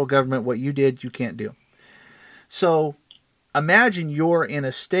 You, federal government, what you did, you can't do. So imagine you're in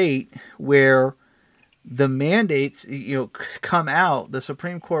a state where the mandates come out, the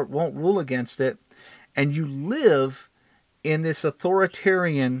Supreme Court won't rule against it, and you live in this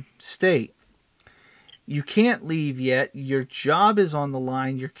authoritarian state. You can't leave yet. Your job is on the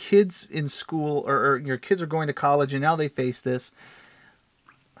line. Your kids in school, or your kids are going to college, and now they face this.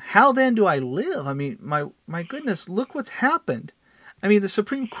 How then do I live? I mean, my goodness, look what's happened. I mean, the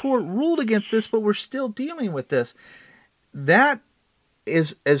Supreme Court ruled against this, but we're still dealing with this. That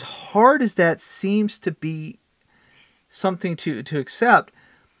is, as hard as that seems to be something to accept,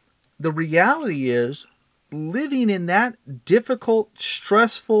 the reality is living in that difficult,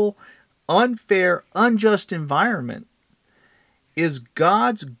 stressful, unfair, unjust environment is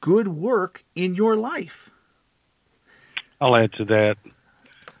God's good work in your life. I'll add to that.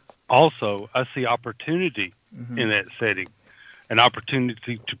 Also, I see opportunity in that setting, an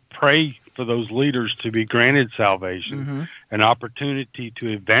opportunity to pray for those leaders to be granted salvation, an opportunity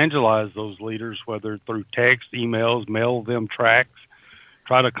to evangelize those leaders, whether through text, emails, mail them tracts,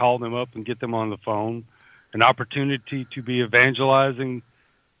 try to call them up and get them on the phone, an opportunity to be evangelizing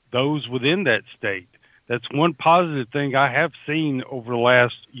those within that state. That's one positive thing I have seen over the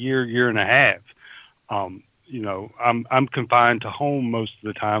last year and a half. I'm confined to home most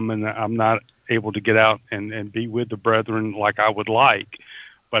of the time, and I'm not able to get out and be with the brethren like I would like.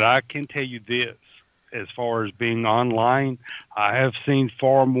 But I can tell you this, as far as being online, I have seen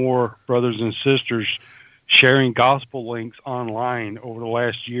far more brothers and sisters sharing gospel links online over the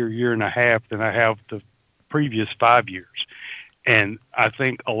last year and a half than I have the previous 5 years. And I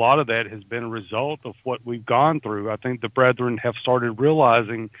think a lot of that has been a result of what we've gone through. I think the brethren have started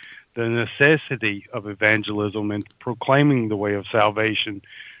realizing the necessity of evangelism and proclaiming the way of salvation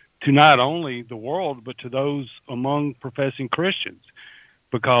to not only the world, but to those among professing Christians.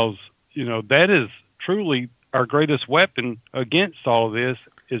 Because, that is truly our greatest weapon against all of this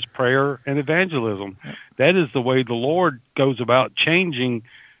is prayer and evangelism. That is the way the Lord goes about changing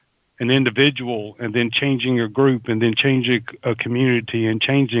an individual, and then changing a group, and then changing a community, and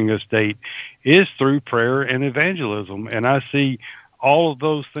changing a state, is through prayer and evangelism. And I see all of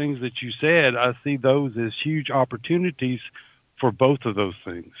those things that you said, I see those as huge opportunities for both of those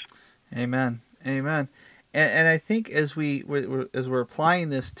things. Amen. Amen. And I think as we're applying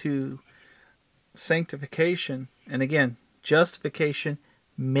this to sanctification, and again, justification,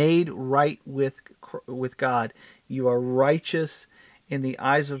 made right with God, you are righteous in the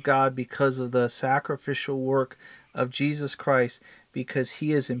eyes of God because of the sacrificial work of Jesus Christ, because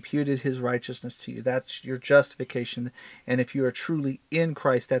he has imputed his righteousness to you. That's your justification. And if you are truly in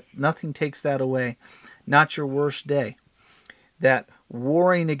Christ, that nothing takes that away. Not your worst day. That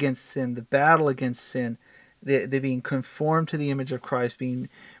warring against sin, the battle against sin, the being conformed to the image of Christ, being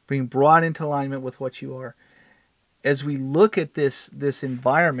brought into alignment with what you are. As we look at this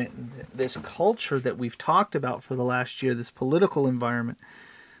environment, this culture that we've talked about for the last year, this political environment,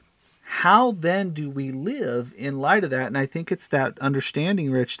 how then do we live in light of that? And I think it's that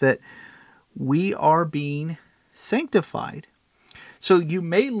understanding, Rich, that we are being sanctified. So you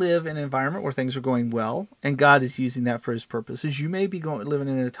may live in an environment where things are going well, and God is using that for his purposes. You may be living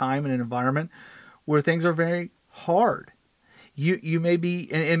in a time and an environment where things are very hard. You may be,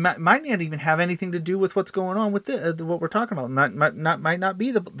 and it might not even have anything to do with what's going on with what we're talking about. Might not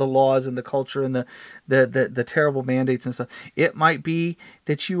be the laws and the culture and the terrible mandates and stuff. It might be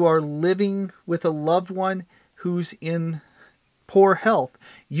that you are living with a loved one who's in poor health.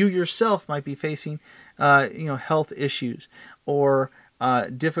 You yourself might be facing, health issues or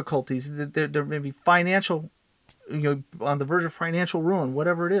difficulties. There may be financial, on the verge of financial ruin,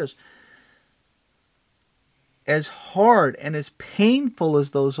 whatever it is. As hard and as painful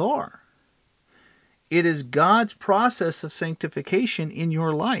as those are, it is God's process of sanctification in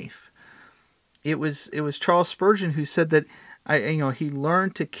your life. It was Charles Spurgeon who said that he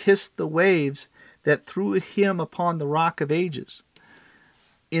learned to kiss the waves that threw him upon the rock of ages.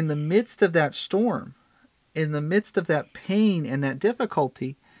 In the midst of that storm, in the midst of that pain and that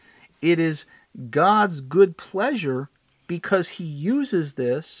difficulty, it is God's good pleasure because he uses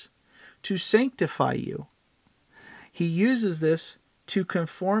this to sanctify you. He uses this to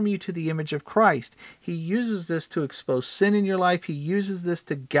conform you to the image of Christ. He uses this to expose sin in your life. He uses this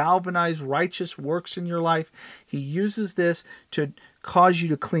to galvanize righteous works in your life. He uses this to cause you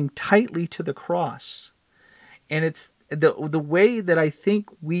to cling tightly to the cross. And it's the way that I think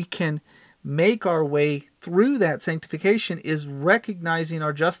we can make our way through that sanctification is recognizing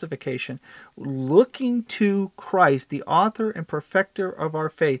our justification, looking to Christ, the author and perfecter of our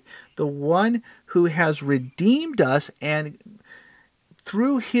faith, the one who has redeemed us, and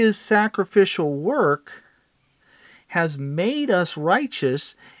through his sacrificial work has made us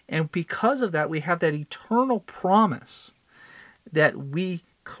righteous. And because of that, we have that eternal promise that we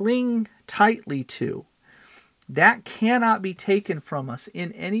cling tightly to. That cannot be taken from us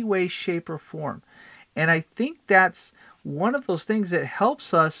in any way, shape, or form. And I think that's one of those things that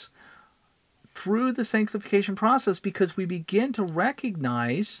helps us through the sanctification process, because we begin to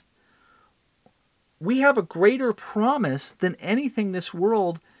recognize we have a greater promise than anything this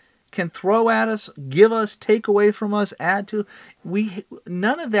world can throw at us, give us, take away from us, add to.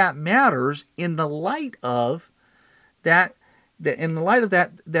 None of that matters in the light of that. In the light of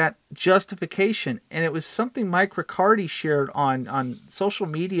that justification. And it was something Mike Riccardi shared on social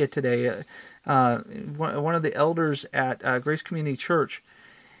media today. One of the elders at Grace Community Church.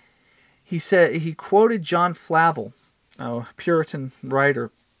 He said, he quoted John Flavel, a Puritan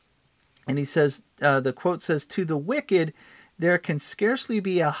writer, and he says, the quote says, "To the wicked, there can scarcely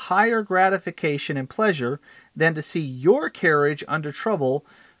be a higher gratification and pleasure than to see your carriage under trouble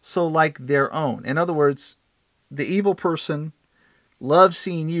so like their own." In other words, the evil person loves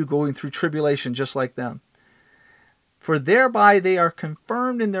seeing you going through tribulation just like them. "For thereby they are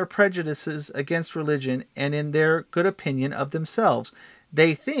confirmed in their prejudices against religion and in their good opinion of themselves.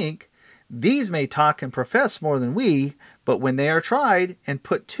 They think, these may talk and profess more than we, but when they are tried and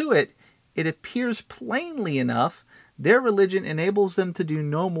put to it, it appears plainly enough their religion enables them to do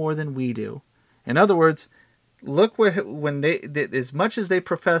no more than we do." In other words, look when they, as much as they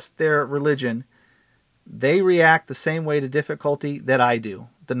profess their religion, they react the same way to difficulty that I do,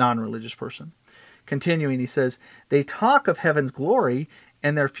 the non-religious person. Continuing, he says, "They talk of heaven's glory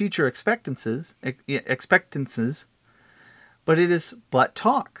and their future expectancies, but it is but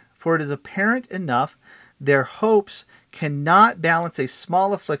talk, for it is apparent enough their hopes cannot balance a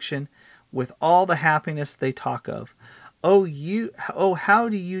small affliction with all the happiness they talk of. Oh, how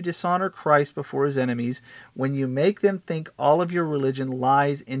do you dishonor Christ before his enemies when you make them think all of your religion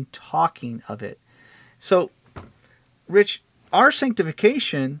lies in talking of it?" So, Rich, our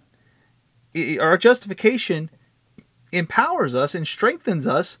sanctification, our justification empowers us and strengthens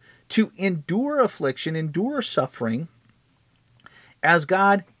us to endure affliction, endure suffering, as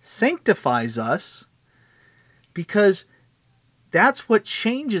God sanctifies us, because that's what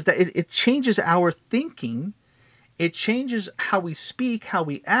changes that. It changes our thinking. It changes how we speak, how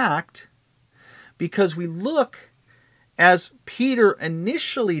we act, because we look as Peter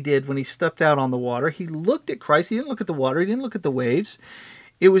initially did when he stepped out on the water. He looked at Christ. He didn't look at the water. He didn't look at the waves.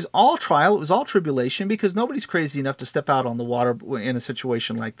 It was all trial. It was all tribulation, because nobody's crazy enough to step out on the water in a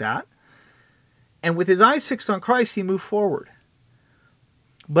situation like that. And with his eyes fixed on Christ, he moved forward.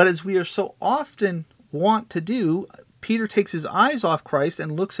 But as we are so often want to do, Peter takes his eyes off Christ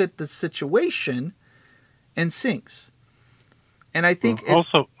and looks at the situation and sinks. And I think...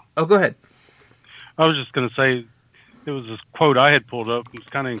 Also... Oh, go ahead. I was just going to say, there was this quote I had pulled up. It's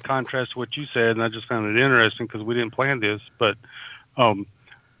kind of in contrast to what you said, and I just found it interesting because we didn't plan this. But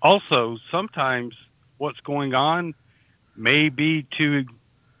also, sometimes what's going on may be to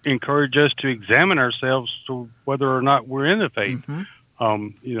encourage us to examine ourselves to whether or not we're in the faith.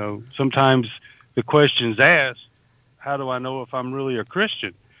 Mm-hmm. Sometimes the question's asked, how do I know if I'm really a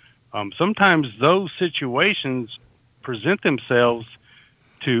Christian? Sometimes those situations present themselves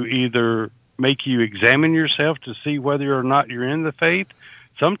to either make you examine yourself to see whether or not you're in the faith.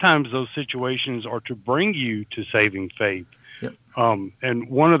 Sometimes those situations are to bring you to saving faith. Yep. And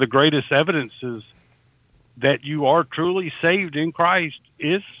one of the greatest evidences that you are truly saved in Christ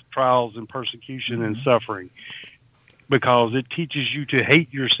is trials and persecution mm-hmm. and suffering, because it teaches you to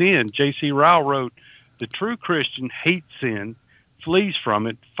hate your sin. J.C. Ryle wrote, "The true Christian hates sin, flees from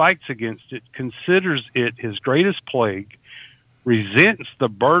it, fights against it, considers it his greatest plague, resents the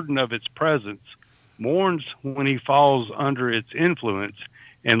burden of its presence, mourns when he falls under its influence,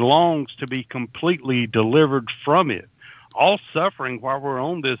 and longs to be completely delivered from it." All suffering while we're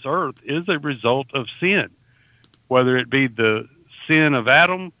on this earth is a result of sin, whether it be the sin of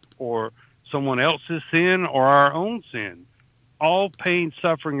Adam or someone else's sin or our own sin. All pain,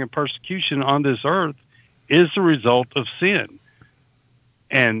 suffering, and persecution on this earth is the result of sin.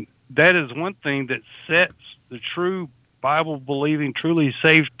 And that is one thing that sets the true Bible-believing, truly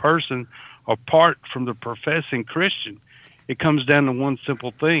saved person apart from the professing Christian. It comes down to one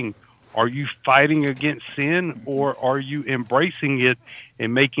simple thing. Are you fighting against sin, or are you embracing it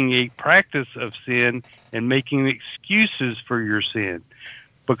and making a practice of sin and making excuses for your sin?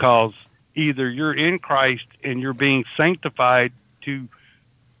 Because either you're in Christ and you're being sanctified to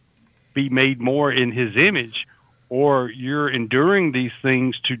be made more in his image, or you're enduring these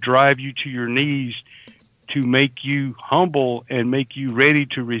things to drive you to your knees, to make you humble and make you ready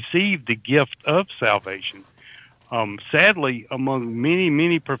to receive the gift of salvation. Sadly, among many,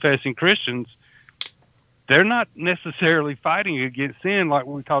 many professing Christians, they're not necessarily fighting against sin like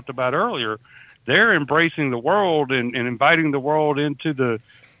we talked about earlier. They're embracing the world and inviting the world into the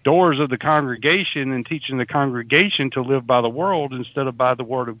doors of the congregation and teaching the congregation to live by the world instead of by the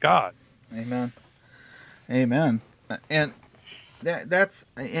Word of God. Amen. Amen. And that's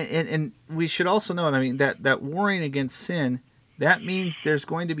we should also know, that warring against sin, that means there's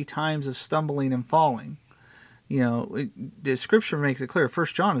going to be times of stumbling and falling. The Scripture makes it clear. 1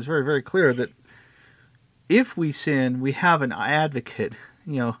 John is very, very clear that if we sin, we have an advocate.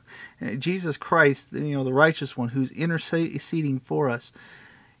 Jesus Christ, the righteous one, who's interceding for us.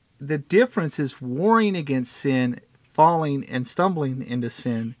 The difference is warring against sin, falling and stumbling into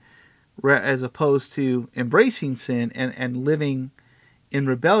sin, as opposed to embracing sin and living in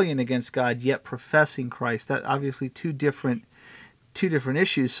rebellion against God, yet professing Christ. That obviously two different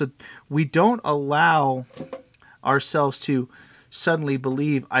issues. So we don't allow ourselves to suddenly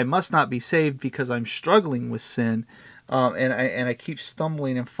believe I must not be saved because I'm struggling with sin, and I keep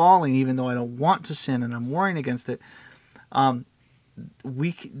stumbling and falling even though I don't want to sin and I'm warring against it.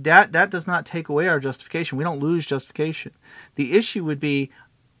 That does not take away our justification. We don't lose justification. The issue would be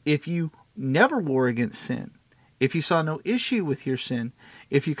if you never war against sin, if you saw no issue with your sin,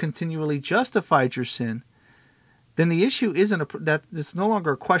 if you continually justified your sin, then the issue isn't that it's no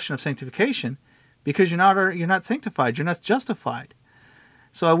longer a question of sanctification, because you're not sanctified, you're not justified.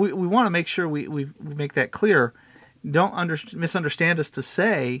 So we want to make sure we make that clear. Don't misunderstand us to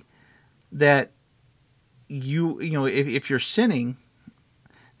say that if you're sinning,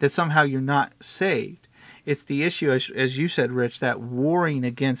 that somehow you're not saved. It's the issue, as you said, Rich, that warring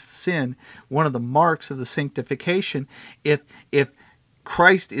against sin. One of the marks of the sanctification, if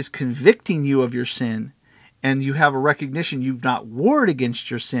Christ is convicting you of your sin, and you have a recognition you've not warred against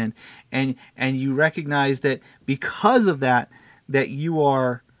your sin, and you recognize that because of that you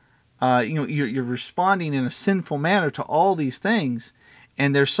are, you're responding in a sinful manner to all these things,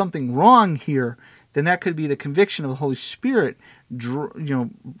 and there's something wrong here, then that could be the conviction of the Holy Spirit,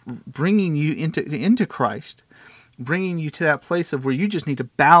 bringing you into Christ, bringing you to that place of where you just need to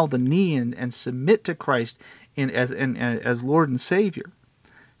bow the knee and submit to Christ as Lord and Savior.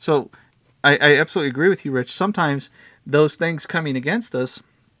 So I absolutely agree with you, Rich. Sometimes those things coming against us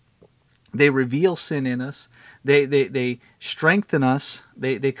They reveal sin in us. They strengthen us.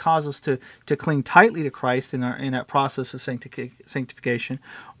 They cause us to cling tightly to Christ in that process of sanctification.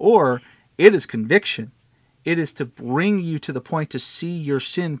 Or it is conviction. It is to bring you to the point to see your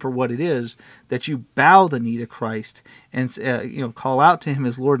sin for what it is, that you bow the knee to Christ and call out to Him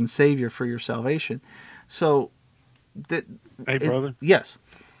as Lord and Savior for your salvation. So, hey, brother. Yes.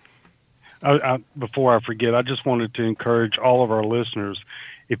 Before I forget, I just wanted to encourage all of our listeners.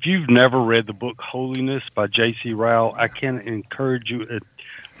 If you've never read the book Holiness by J.C. Ryle, I can't encourage you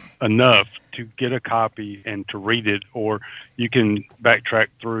enough to get a copy and to read it, or you can backtrack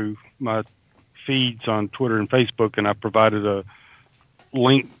through my feeds on Twitter and Facebook, and I provided a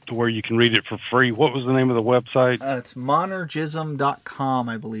link to where you can read it for free. What was the name of the website? It's monergism.com,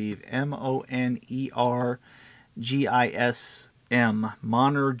 I believe. MONERGISM,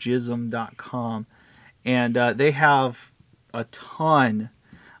 monergism.com. And they have a ton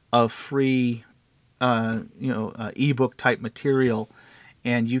of free ebook type material,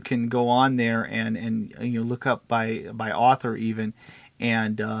 and you can go on there and look up by author even,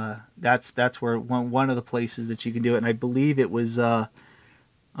 and that's where one of the places that you can do it. And I believe it was oh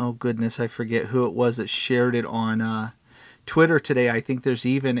goodness, I forget who it was that shared it on Twitter today. I think there's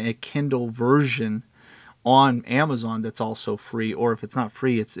even a Kindle version on Amazon that's also free, or if it's not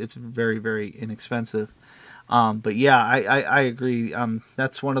free, it's very, very inexpensive. But yeah, I agree.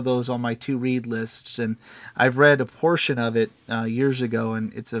 That's one of those on my to read lists, and I've read a portion of it years ago,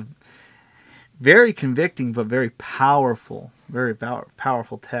 and it's a very convicting but very powerful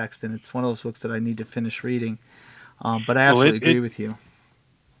text, and it's one of those books that I need to finish reading. But I absolutely agree with you.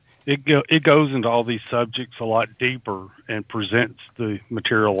 It goes into all these subjects a lot deeper and presents the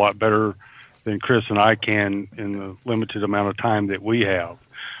material a lot better than Chris and I can in the limited amount of time that we have.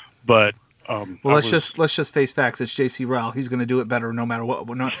 But let's just face facts. It's J.C. Ryle. He's going to do it better no matter what,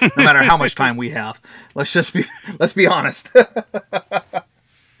 no matter how much time we have. Let's be honest.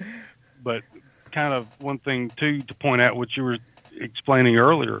 But kind of one thing too to point out what you were explaining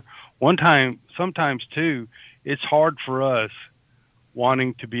earlier. Sometimes too, it's hard for us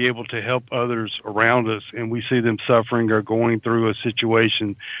wanting to be able to help others around us, and we see them suffering or going through a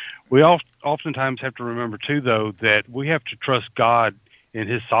situation. We oftentimes have to remember too, though, that we have to trust God in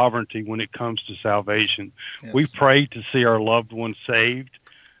His sovereignty when it comes to salvation. Yes. We pray to see our loved ones saved,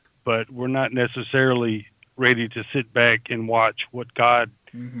 but we're not necessarily ready to sit back and watch what God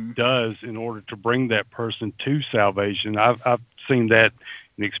does in order to bring that person to salvation. I've seen that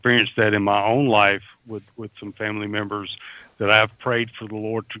and experienced that in my own life with some family members, that I've prayed for the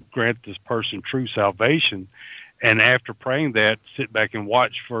Lord to grant this person true salvation. And after praying that, sit back and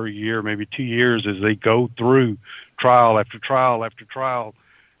watch for a year, maybe 2 years, as they go through trial after trial after trial.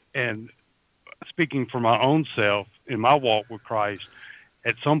 And speaking for my own self in my walk with Christ,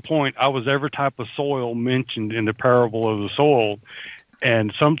 at some point I was every type of soil mentioned in the parable of the soil.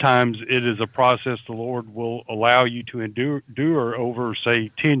 And sometimes it is a process the Lord will allow you to endure over, say,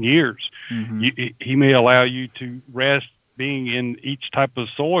 10 years. He may allow you to rest being in each type of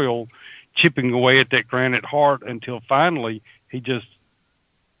soil, chipping away at that granite heart, until finally He just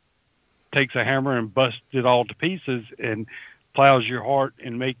takes a hammer and busts it all to pieces and plows your heart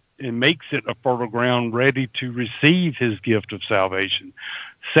and makes it a fertile ground ready to receive His gift of salvation.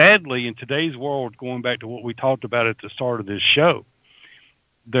 Sadly, in today's world, going back to what we talked about at the start of this show,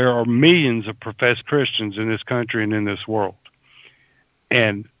 there are millions of professed Christians in this country and in this world.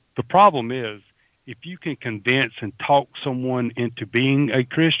 And the problem is, if you can convince and talk someone into being a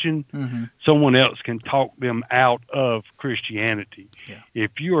Christian, someone else can talk them out of Christianity. Yeah.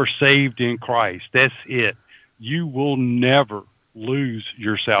 If you are saved in Christ, that's it. You will never lose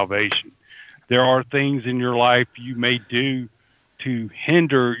your salvation. There are things in your life you may do to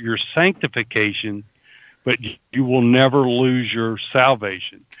hinder your sanctification, but you will never lose your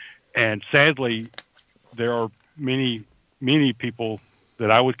salvation. And sadly, there are many, many people that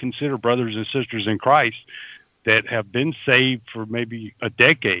I would consider brothers and sisters in Christ that have been saved for maybe a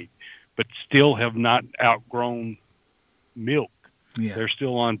decade, but still have not outgrown milk. Yeah. They're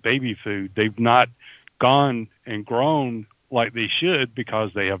still on baby food. They've not gone and grown like they should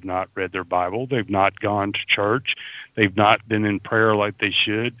because they have not read their Bible. They've not gone to church. They've not been in prayer like they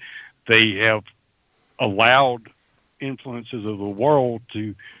should. They have allowed influences of the world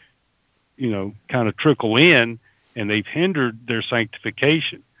to, kind of trickle in, and they've hindered their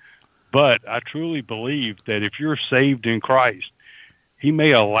sanctification. But I truly believe that if you're saved in Christ, He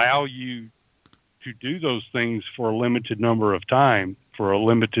may allow you to do those things for a limited time,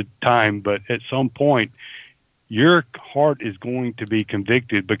 but at some point, your heart is going to be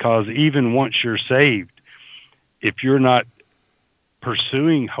convicted, because even once you're saved, if you're not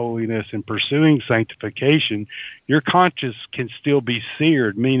pursuing holiness and pursuing sanctification, your conscience can still be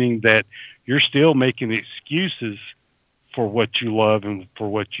seared, meaning that you're still making excuses for what you love and for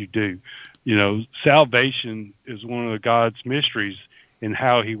what you do. You know, salvation is one of God's mysteries in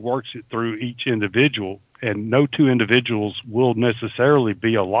how he works it through each individual, and no two individuals will necessarily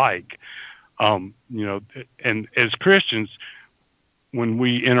be alike. You know, and as Christians, when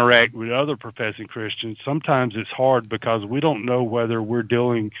we interact with other professing Christians, sometimes it's hard because we don't know whether we're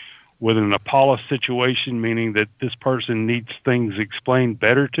dealing with an Apollos situation, meaning that this person needs things explained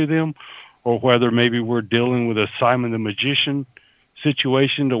better to them, or whether maybe we're dealing with a Simon the Magician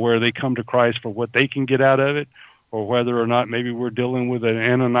situation to where they come to Christ for what they can get out of it, or whether or not maybe we're dealing with an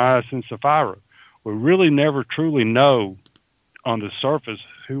Ananias and Sapphira. We really never truly know on the surface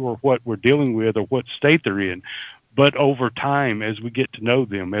who or what we're dealing with or what state they're in. But over time, as we get to know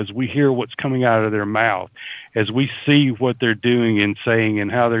them, as we hear what's coming out of their mouth, as we see what they're doing and saying and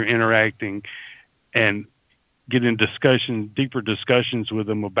how they're interacting, and get in discussions, deeper discussions with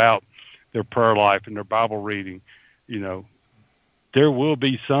them about their prayer life and their Bible reading, you know, there will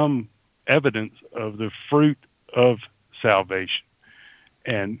be some evidence of the fruit of salvation.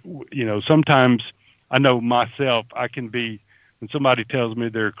 And, you know, sometimes I know myself, I can be, when somebody tells me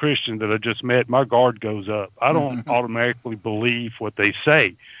they're a Christian that I just met, my guard goes up. I don't automatically believe what they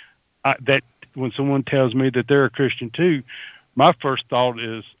say. That when someone tells me that they're a Christian too, my first thought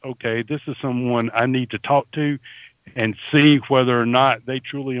is, okay, this is someone I need to talk to and see whether or not they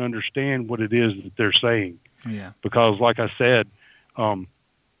truly understand what it is that they're saying. Yeah. Because like I said,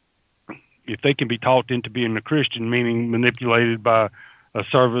 if they can be talked into being a Christian, meaning manipulated by a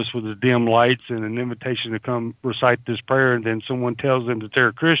service with the dim lights and an invitation to come recite this prayer, and then someone tells them that they're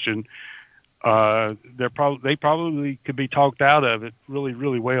a Christian, they probably could be talked out of it really,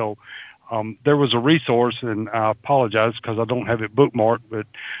 really well. There was a resource, and I apologize because I don't have it bookmarked, but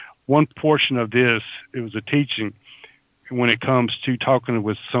one portion of this, it was a teaching when it comes to talking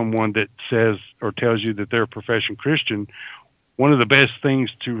with someone that says or tells you that they're a profession Christian. One of the best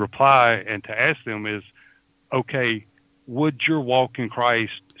things to reply and to ask them is, okay, would your walk in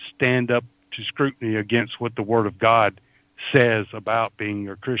Christ stand up to scrutiny against what the Word of God says about being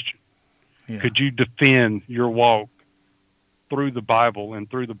a Christian? Yeah. Could you defend your walk through the Bible and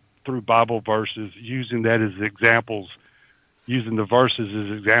through Bible verses, using that as examples, using the verses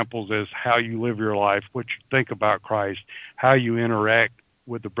as examples as how you live your life, what you think about Christ, how you interact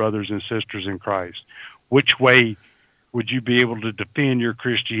with the brothers and sisters in Christ? Which way would you be able to defend your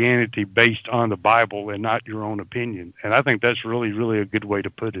Christianity based on the Bible and not your own opinion? And I think that's really, really a good way to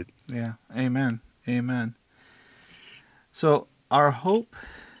put it. Yeah. Amen. Amen. So our hope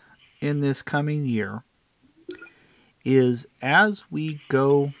in this coming year is, as we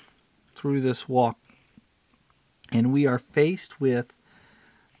go through this walk and we are faced with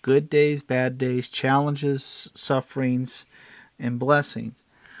good days, bad days, challenges, sufferings, and blessings,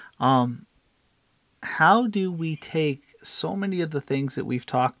 how do we take so many of the things that we've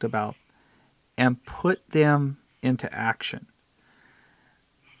talked about and put them into action?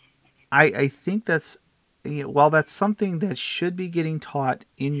 I think that's, while that's something that should be getting taught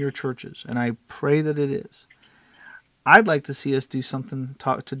in your churches, and I pray that it is, I'd like to see us do something,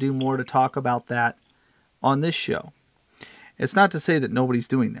 to do more to talk about that on this show. It's not to say that nobody's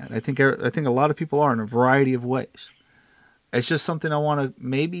doing that. I think a lot of people are in a variety of ways. It's just something I want to,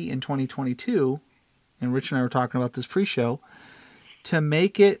 maybe in 2022, and Rich and I were talking about this pre-show, to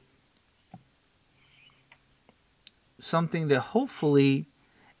make it something that hopefully,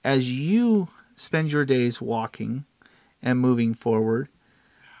 as you spend your days walking and moving forward,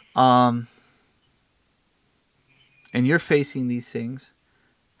 and you're facing these things,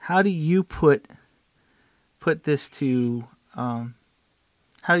 how do you put this to, how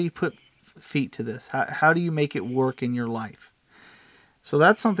do you put feet to this? How do you make it work in your life? So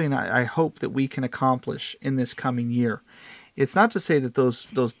that's something I hope that we can accomplish in this coming year. It's not to say that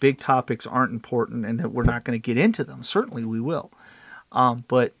those big topics aren't important and that we're not going to get into them. Certainly we will.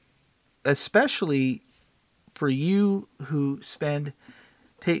 But especially for you who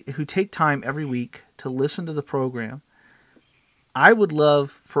take time every week to listen to the program, I would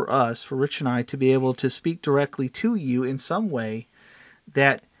love for Rich and I, to be able to speak directly to you in some way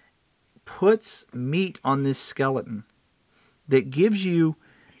that puts meat on this skeleton, that gives you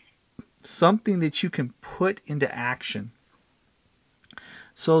something that you can put into action,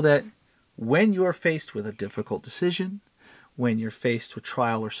 so that when you're faced with a difficult decision, when you're faced with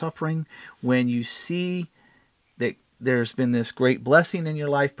trial or suffering, when you see that there's been this great blessing in your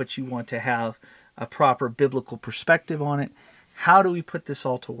life, but you want to have a proper biblical perspective on it, how do we put this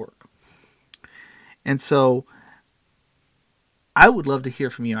all to work? And so I would love to hear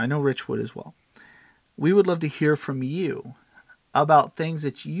from you. I know Rich would as well. We would love to hear from you about things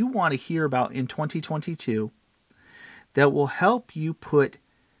that you want to hear about in 2022 that will help you put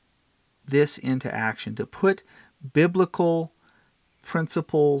this into action, to put biblical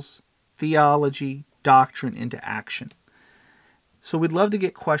principles, theology, doctrine into action. So we'd love to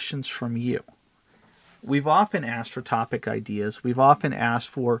get questions from you. We've often asked for topic ideas. We've often asked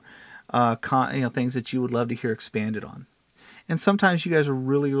for things that you would love to hear expanded on. And sometimes you guys are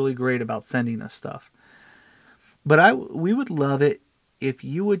really, really great about sending us stuff. But we would love it if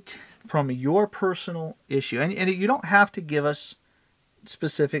you would, from your personal issue, and you don't have to give us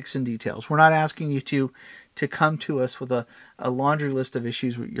specifics and details. We're not asking you to come to us with a laundry list of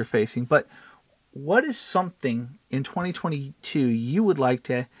issues you're facing. But what is something in 2022 you would like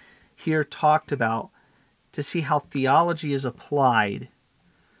to hear talked about to see how theology is applied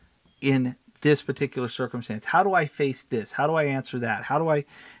in this particular circumstance? How do I face this? How do I answer that? How do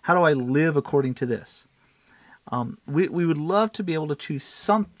I live according to this? We would love to be able to choose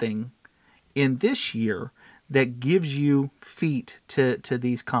something in this year that gives you feet to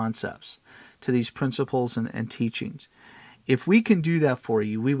these concepts, to these principles and teachings. If we can do that for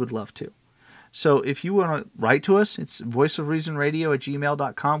you, we would love to. So if you want to write to us, it's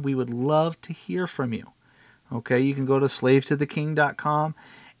voiceofreasonradio@gmail.com. We would love to hear from you. Okay, you can go to slavetotheking.com,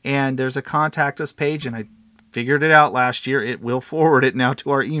 and there's a contact us page, and I figured it out last year. It will forward it now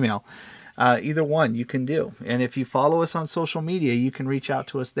to our email. Either one you can do. And if you follow us on social media, you can reach out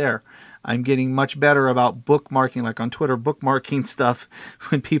to us there. I'm getting much better about bookmarking, like on Twitter, bookmarking stuff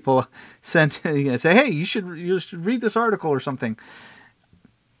when people say, hey, you should read this article or something.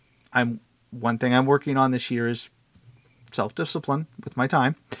 One thing I'm working on this year is self-discipline with my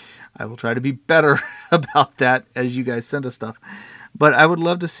time. I will try to be better about that as you guys send us stuff. But I would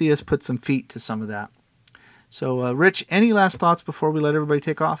love to see us put some feet to some of that. So, Rich, any last thoughts before we let everybody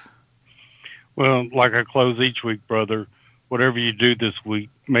take off? Well, like I close each week, brother, whatever you do this week,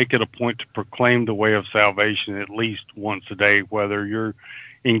 make it a point to proclaim the way of salvation at least once a day, whether you're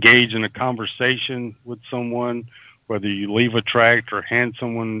engaged in a conversation with someone, whether you leave a tract or hand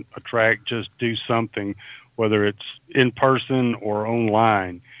someone a tract, just do something, whether it's in person or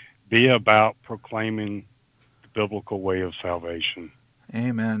online. Be about proclaiming the biblical way of salvation.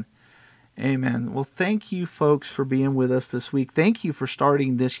 Amen. Amen. Well, thank you, folks, for being with us this week. Thank you for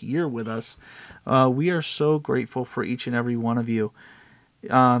starting this year with us. We are so grateful for each and every one of you.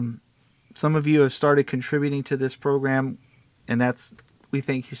 Some of you have started contributing to this program, and we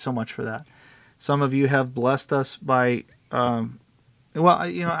thank you so much for that. Some of you have blessed us by, I don't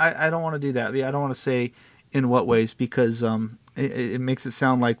want to do that. I don't want to say in what ways, because it makes it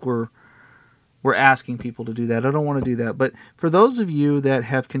sound like we're asking people to do that. I don't want to do that. But for those of you that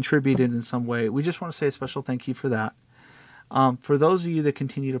have contributed in some way, we just want to say a special thank you for that. For those of you that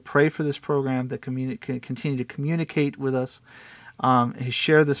continue to pray for this program, that continue to communicate with us,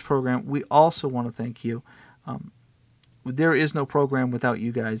 share this program, we also want to thank you. There is no program without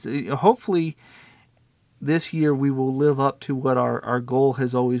you guys. Hopefully, this year we will live up to what our goal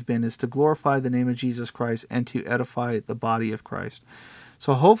has always been, is to glorify the name of Jesus Christ and to edify the body of Christ.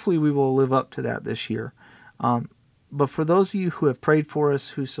 So hopefully we will live up to that this year. But for those of you who have prayed for us,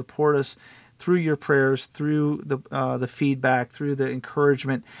 who support us through your prayers, through the feedback, through the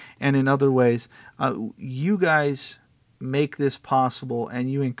encouragement, and in other ways, you guys make this possible,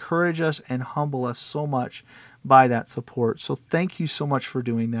 and you encourage us and humble us so much by that support. So thank you so much for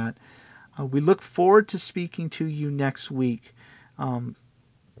doing that. We look forward to speaking to you next week.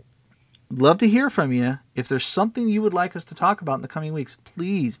 Love to hear from you. If there's something you would like us to talk about in the coming weeks,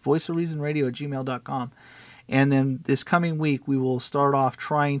 please, voiceofreasonradio@gmail.com. And then this coming week, we will start off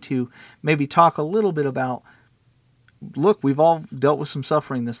trying to maybe talk a little bit about, look, we've all dealt with some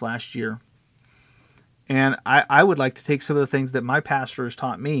suffering this last year. And I would like to take some of the things that my pastor has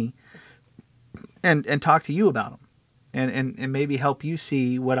taught me and talk to you about them. And maybe help you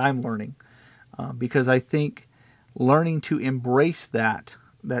see what I'm learning. Because I think learning to embrace that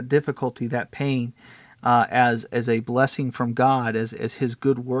difficulty, that pain, as a blessing from God, as His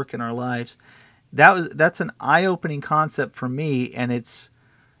good work in our lives, that's an eye-opening concept for me, and it's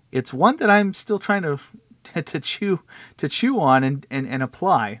one that I'm still trying to chew on and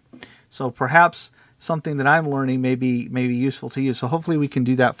apply. So perhaps something that I'm learning may be useful to you. So hopefully we can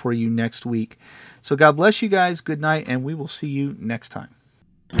do that for you next week. So God bless you guys. Good night, and we will see you next time.